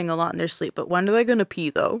one's farting a lot in their sleep, but when are they going to pee,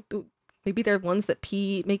 though? Maybe they're ones that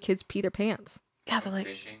make kids pee their pants. Yeah, they're like,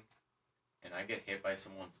 Fishing, and I get hit by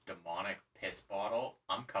someone's demonic piss bottle,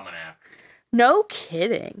 I'm coming after you. no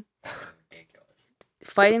kidding.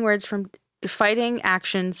 Fucking ridiculous. Fighting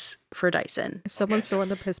actions for Dyson. If someone's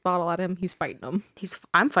throwing a piss bottle at him, he's fighting them.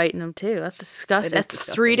 I'm fighting him too. That's disgusting. It is That's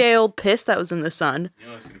disgusting. 3-day-old piss that was in the sun. You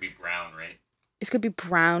know it's gonna be brown, right? It's gonna be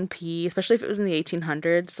brown pee, especially if it was in the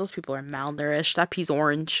 1800s. Those people are malnourished. That pee's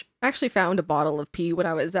orange. I actually found a bottle of pee when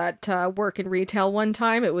I was at work in retail one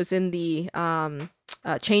time. It was in the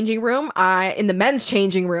changing room. In the men's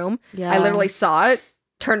changing room. Yeah. I literally saw it,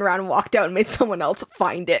 turned around and walked out and made someone else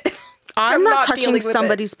find it. I'm not not dealing touching with it.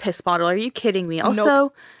 somebody's piss bottle. Are you kidding me? Also,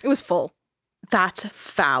 Nope. It was full. that's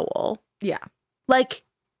foul. Yeah. Like,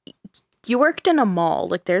 you worked in a mall.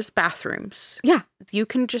 Like, there's bathrooms. Yeah. You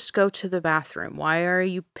can just go to the bathroom. Why are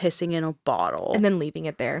you pissing in a bottle? And then leaving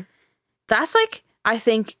it there. That's like, I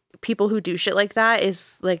think people who do shit like that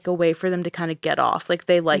is like a way for them to kind of get off. Like,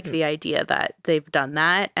 they like the idea that they've done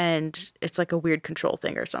that, and it's like a weird control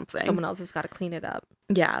thing or something. Someone else has got to clean it up.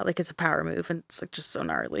 Yeah, like it's a power move, and it's like just so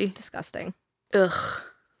gnarly. It's disgusting. Ugh.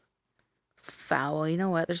 Foul. You know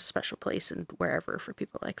what? There's a special place in wherever for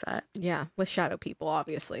people like that. Yeah. With shadow people,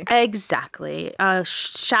 obviously. Exactly. A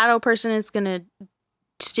shadow person is gonna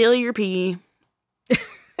steal your pee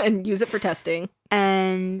And use it for testing.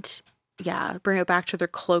 and yeah, bring it back to their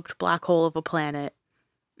cloaked black hole of a planet.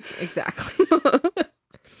 Exactly.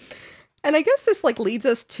 And I guess this like leads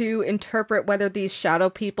us to interpret whether these shadow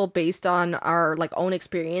people based on our like own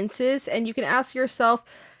experiences. And you can ask yourself,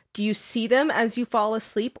 do you see them as you fall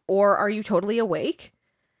asleep, or are you totally awake?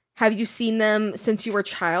 Have you seen them since you were a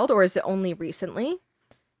child, or is it only recently?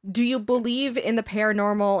 Do you believe in the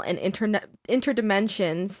paranormal and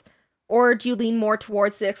interdimensions, or do you lean more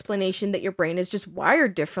towards the explanation that your brain is just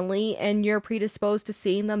wired differently and you're predisposed to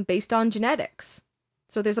seeing them based on genetics?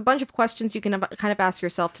 So there's a bunch of questions you can kind of ask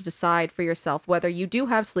yourself to decide for yourself whether you do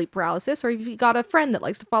have sleep paralysis or if you got a friend that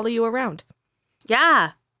likes to follow you around.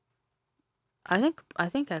 Yeah. I think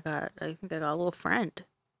I got a little friend.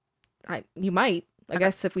 You might. I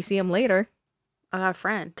guess if we see him later. I got a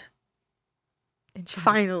friend. And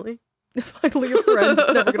Finally. finally a friend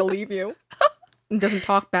that's never going to leave you. And doesn't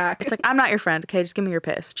talk back. It's like, I'm not your friend. Okay, just give me your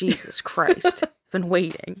piss. Jesus Christ. Been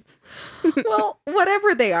waiting. Well,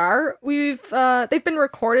 whatever they are, they've been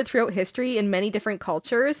recorded throughout history in many different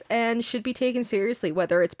cultures and should be taken seriously,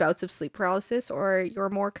 whether it's bouts of sleep paralysis or you're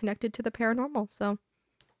more connected to the paranormal. So,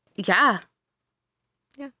 yeah.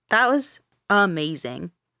 That was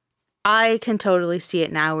amazing. I can totally see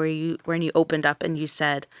it now when you opened up and you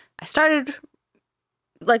said, I started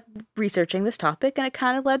like researching this topic and it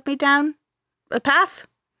kind of led me down a path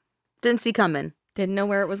didn't see coming. Didn't know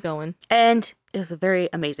where it was going. And it was a very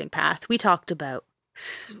amazing path. We talked about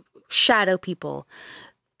shadow people,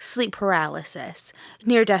 sleep paralysis,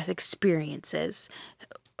 near-death experiences,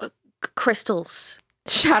 crystals,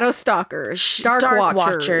 shadow stalkers, dark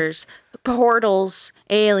watchers, portals,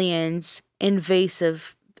 aliens,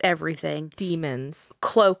 invasive everything, demons,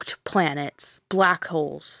 cloaked planets, black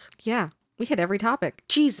holes. Yeah, we hit every topic.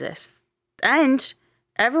 Jesus. And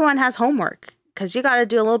everyone has homework. Because you got to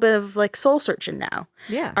do a little bit of like soul searching now.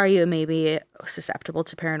 Yeah. Are you maybe susceptible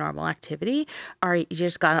to paranormal activity? Are you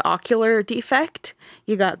just got an ocular defect?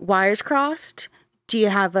 You got wires crossed? Do you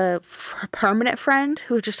have a permanent friend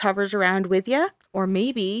who just hovers around with you? Or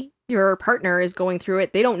maybe your partner is going through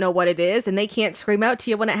it. They don't know what it is and they can't scream out to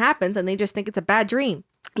you when it happens and they just think it's a bad dream.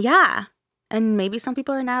 Yeah. And maybe some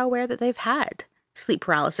people are now aware that they've had sleep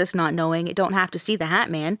paralysis, not knowing you don't have to see the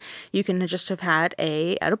Hat Man. You can just have had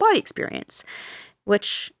a out-of-body experience,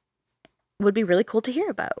 which would be really cool to hear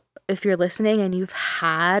about. If you're listening and you've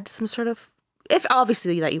had some sort of, if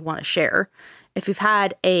obviously that you want to share, if you've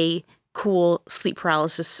had a cool sleep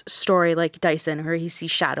paralysis story like Dyson, where he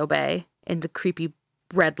sees Shadow Bay in the creepy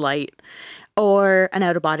red light, or an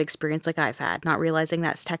out-of-body experience like I've had, not realizing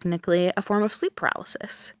that's technically a form of sleep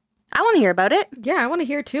paralysis. I want to hear about it. Yeah, I want to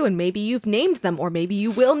hear too. And maybe you've named them, or maybe you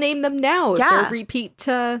will name them now if they're repeat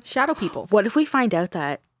shadow people. What if we find out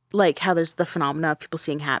that, like how there's the phenomena of people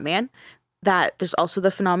seeing Hat Man, that there's also the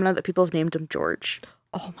phenomena that people have named him George?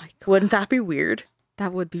 Oh my God. Wouldn't that be weird?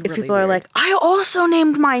 That would be if really people weird. are like, I also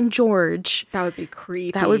named mine George. That would be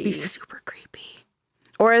creepy. That would be super creepy.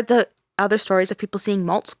 Or the other stories of people seeing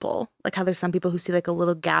multiple, like how there's some people who see like a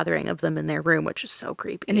little gathering of them in their room, which is so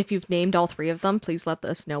creepy. And if you've named all three of them, please let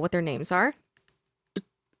us know what their names are.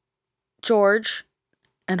 George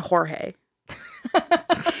and Jorge.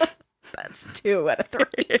 That's 2 out of 3,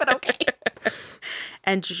 but okay.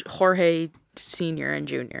 And Jorge Senior and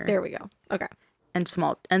Junior. There we go. Okay. And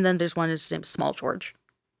small, and then there's one his name's Small George.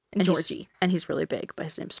 And Georgie. He's really big, but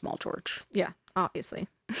his name's Small George. Yeah, obviously.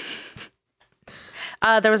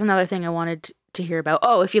 There was another thing I wanted to hear about.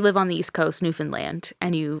 Oh, if you live on the East Coast, Newfoundland,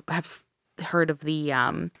 and you have heard of the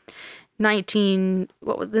in the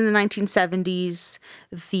 1970s,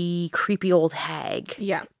 the creepy old hag.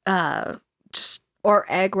 Yeah. Or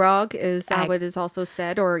Agrog is how it is also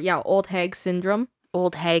said, or old hag syndrome.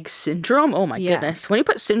 Old hag syndrome. Oh my goodness! When you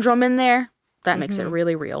put syndrome in there, that makes it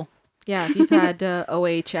really real. Yeah, if you've had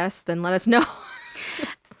OHS, then let us know.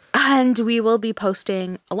 And we will be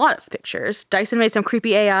posting a lot of pictures. Dyson made some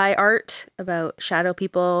creepy AI art about shadow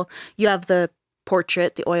people. You have the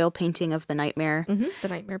portrait, the oil painting of the nightmare. Mm-hmm. The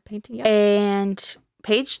nightmare painting, yeah. And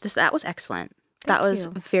Paige, that was excellent. That was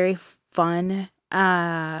very fun.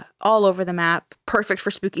 All over the map. Perfect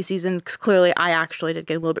for spooky season, because clearly I actually did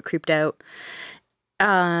get a little bit creeped out.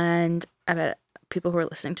 And I bet people who are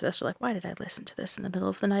listening to this are like, why did I listen to this in the middle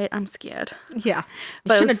of the night? I'm scared. Yeah.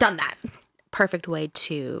 But shouldn't have done that. Perfect way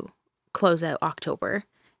to close out October.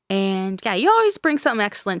 And yeah, you always bring something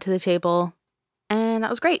excellent to the table. And that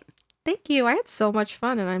was great. Thank you. I had so much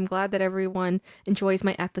fun, and I'm glad that everyone enjoys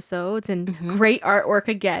my episodes and great artwork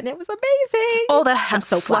again. It was amazing. Oh, I'm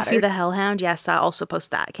so Fluffy flattered. the Hellhound. Yes, I also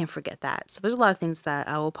post that. I can't forget that. So there's a lot of things that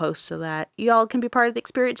I will post so that y'all can be part of the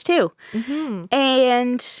experience too. Mm-hmm.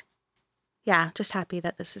 And yeah, just happy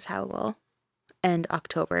that this is how we'll end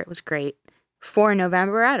October. It was great. For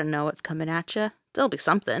November, I don't know what's coming at you. There'll be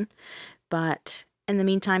something. But in the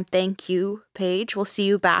meantime, thank you, Paige. We'll see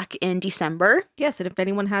you back in December. Yes, and if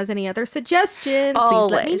anyone has any other suggestions, Always.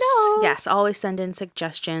 please let me know. Yes, always send in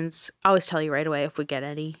suggestions. Always tell you right away if we get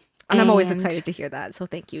any. And I'm always excited to hear that. So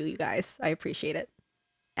thank you guys. I appreciate it.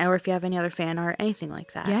 Or if you have any other fan art, anything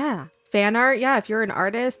like that. Yeah. Fan art. Yeah. If you're an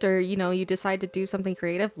artist or, you decide to do something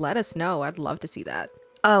creative, let us know. I'd love to see that.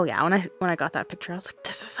 Oh, yeah. When I got that picture, I was like,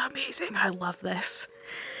 this is amazing. I love this.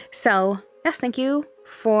 So yes, thank you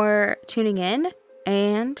for tuning in,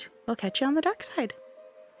 and we'll catch you on the dark side.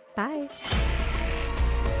 Bye.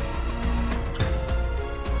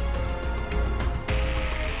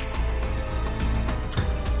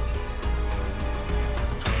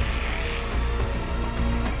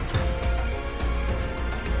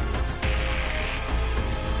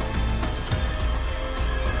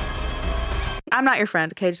 I'm not your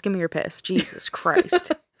friend, okay? Just give me your piss. Jesus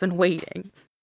Christ. Been waiting.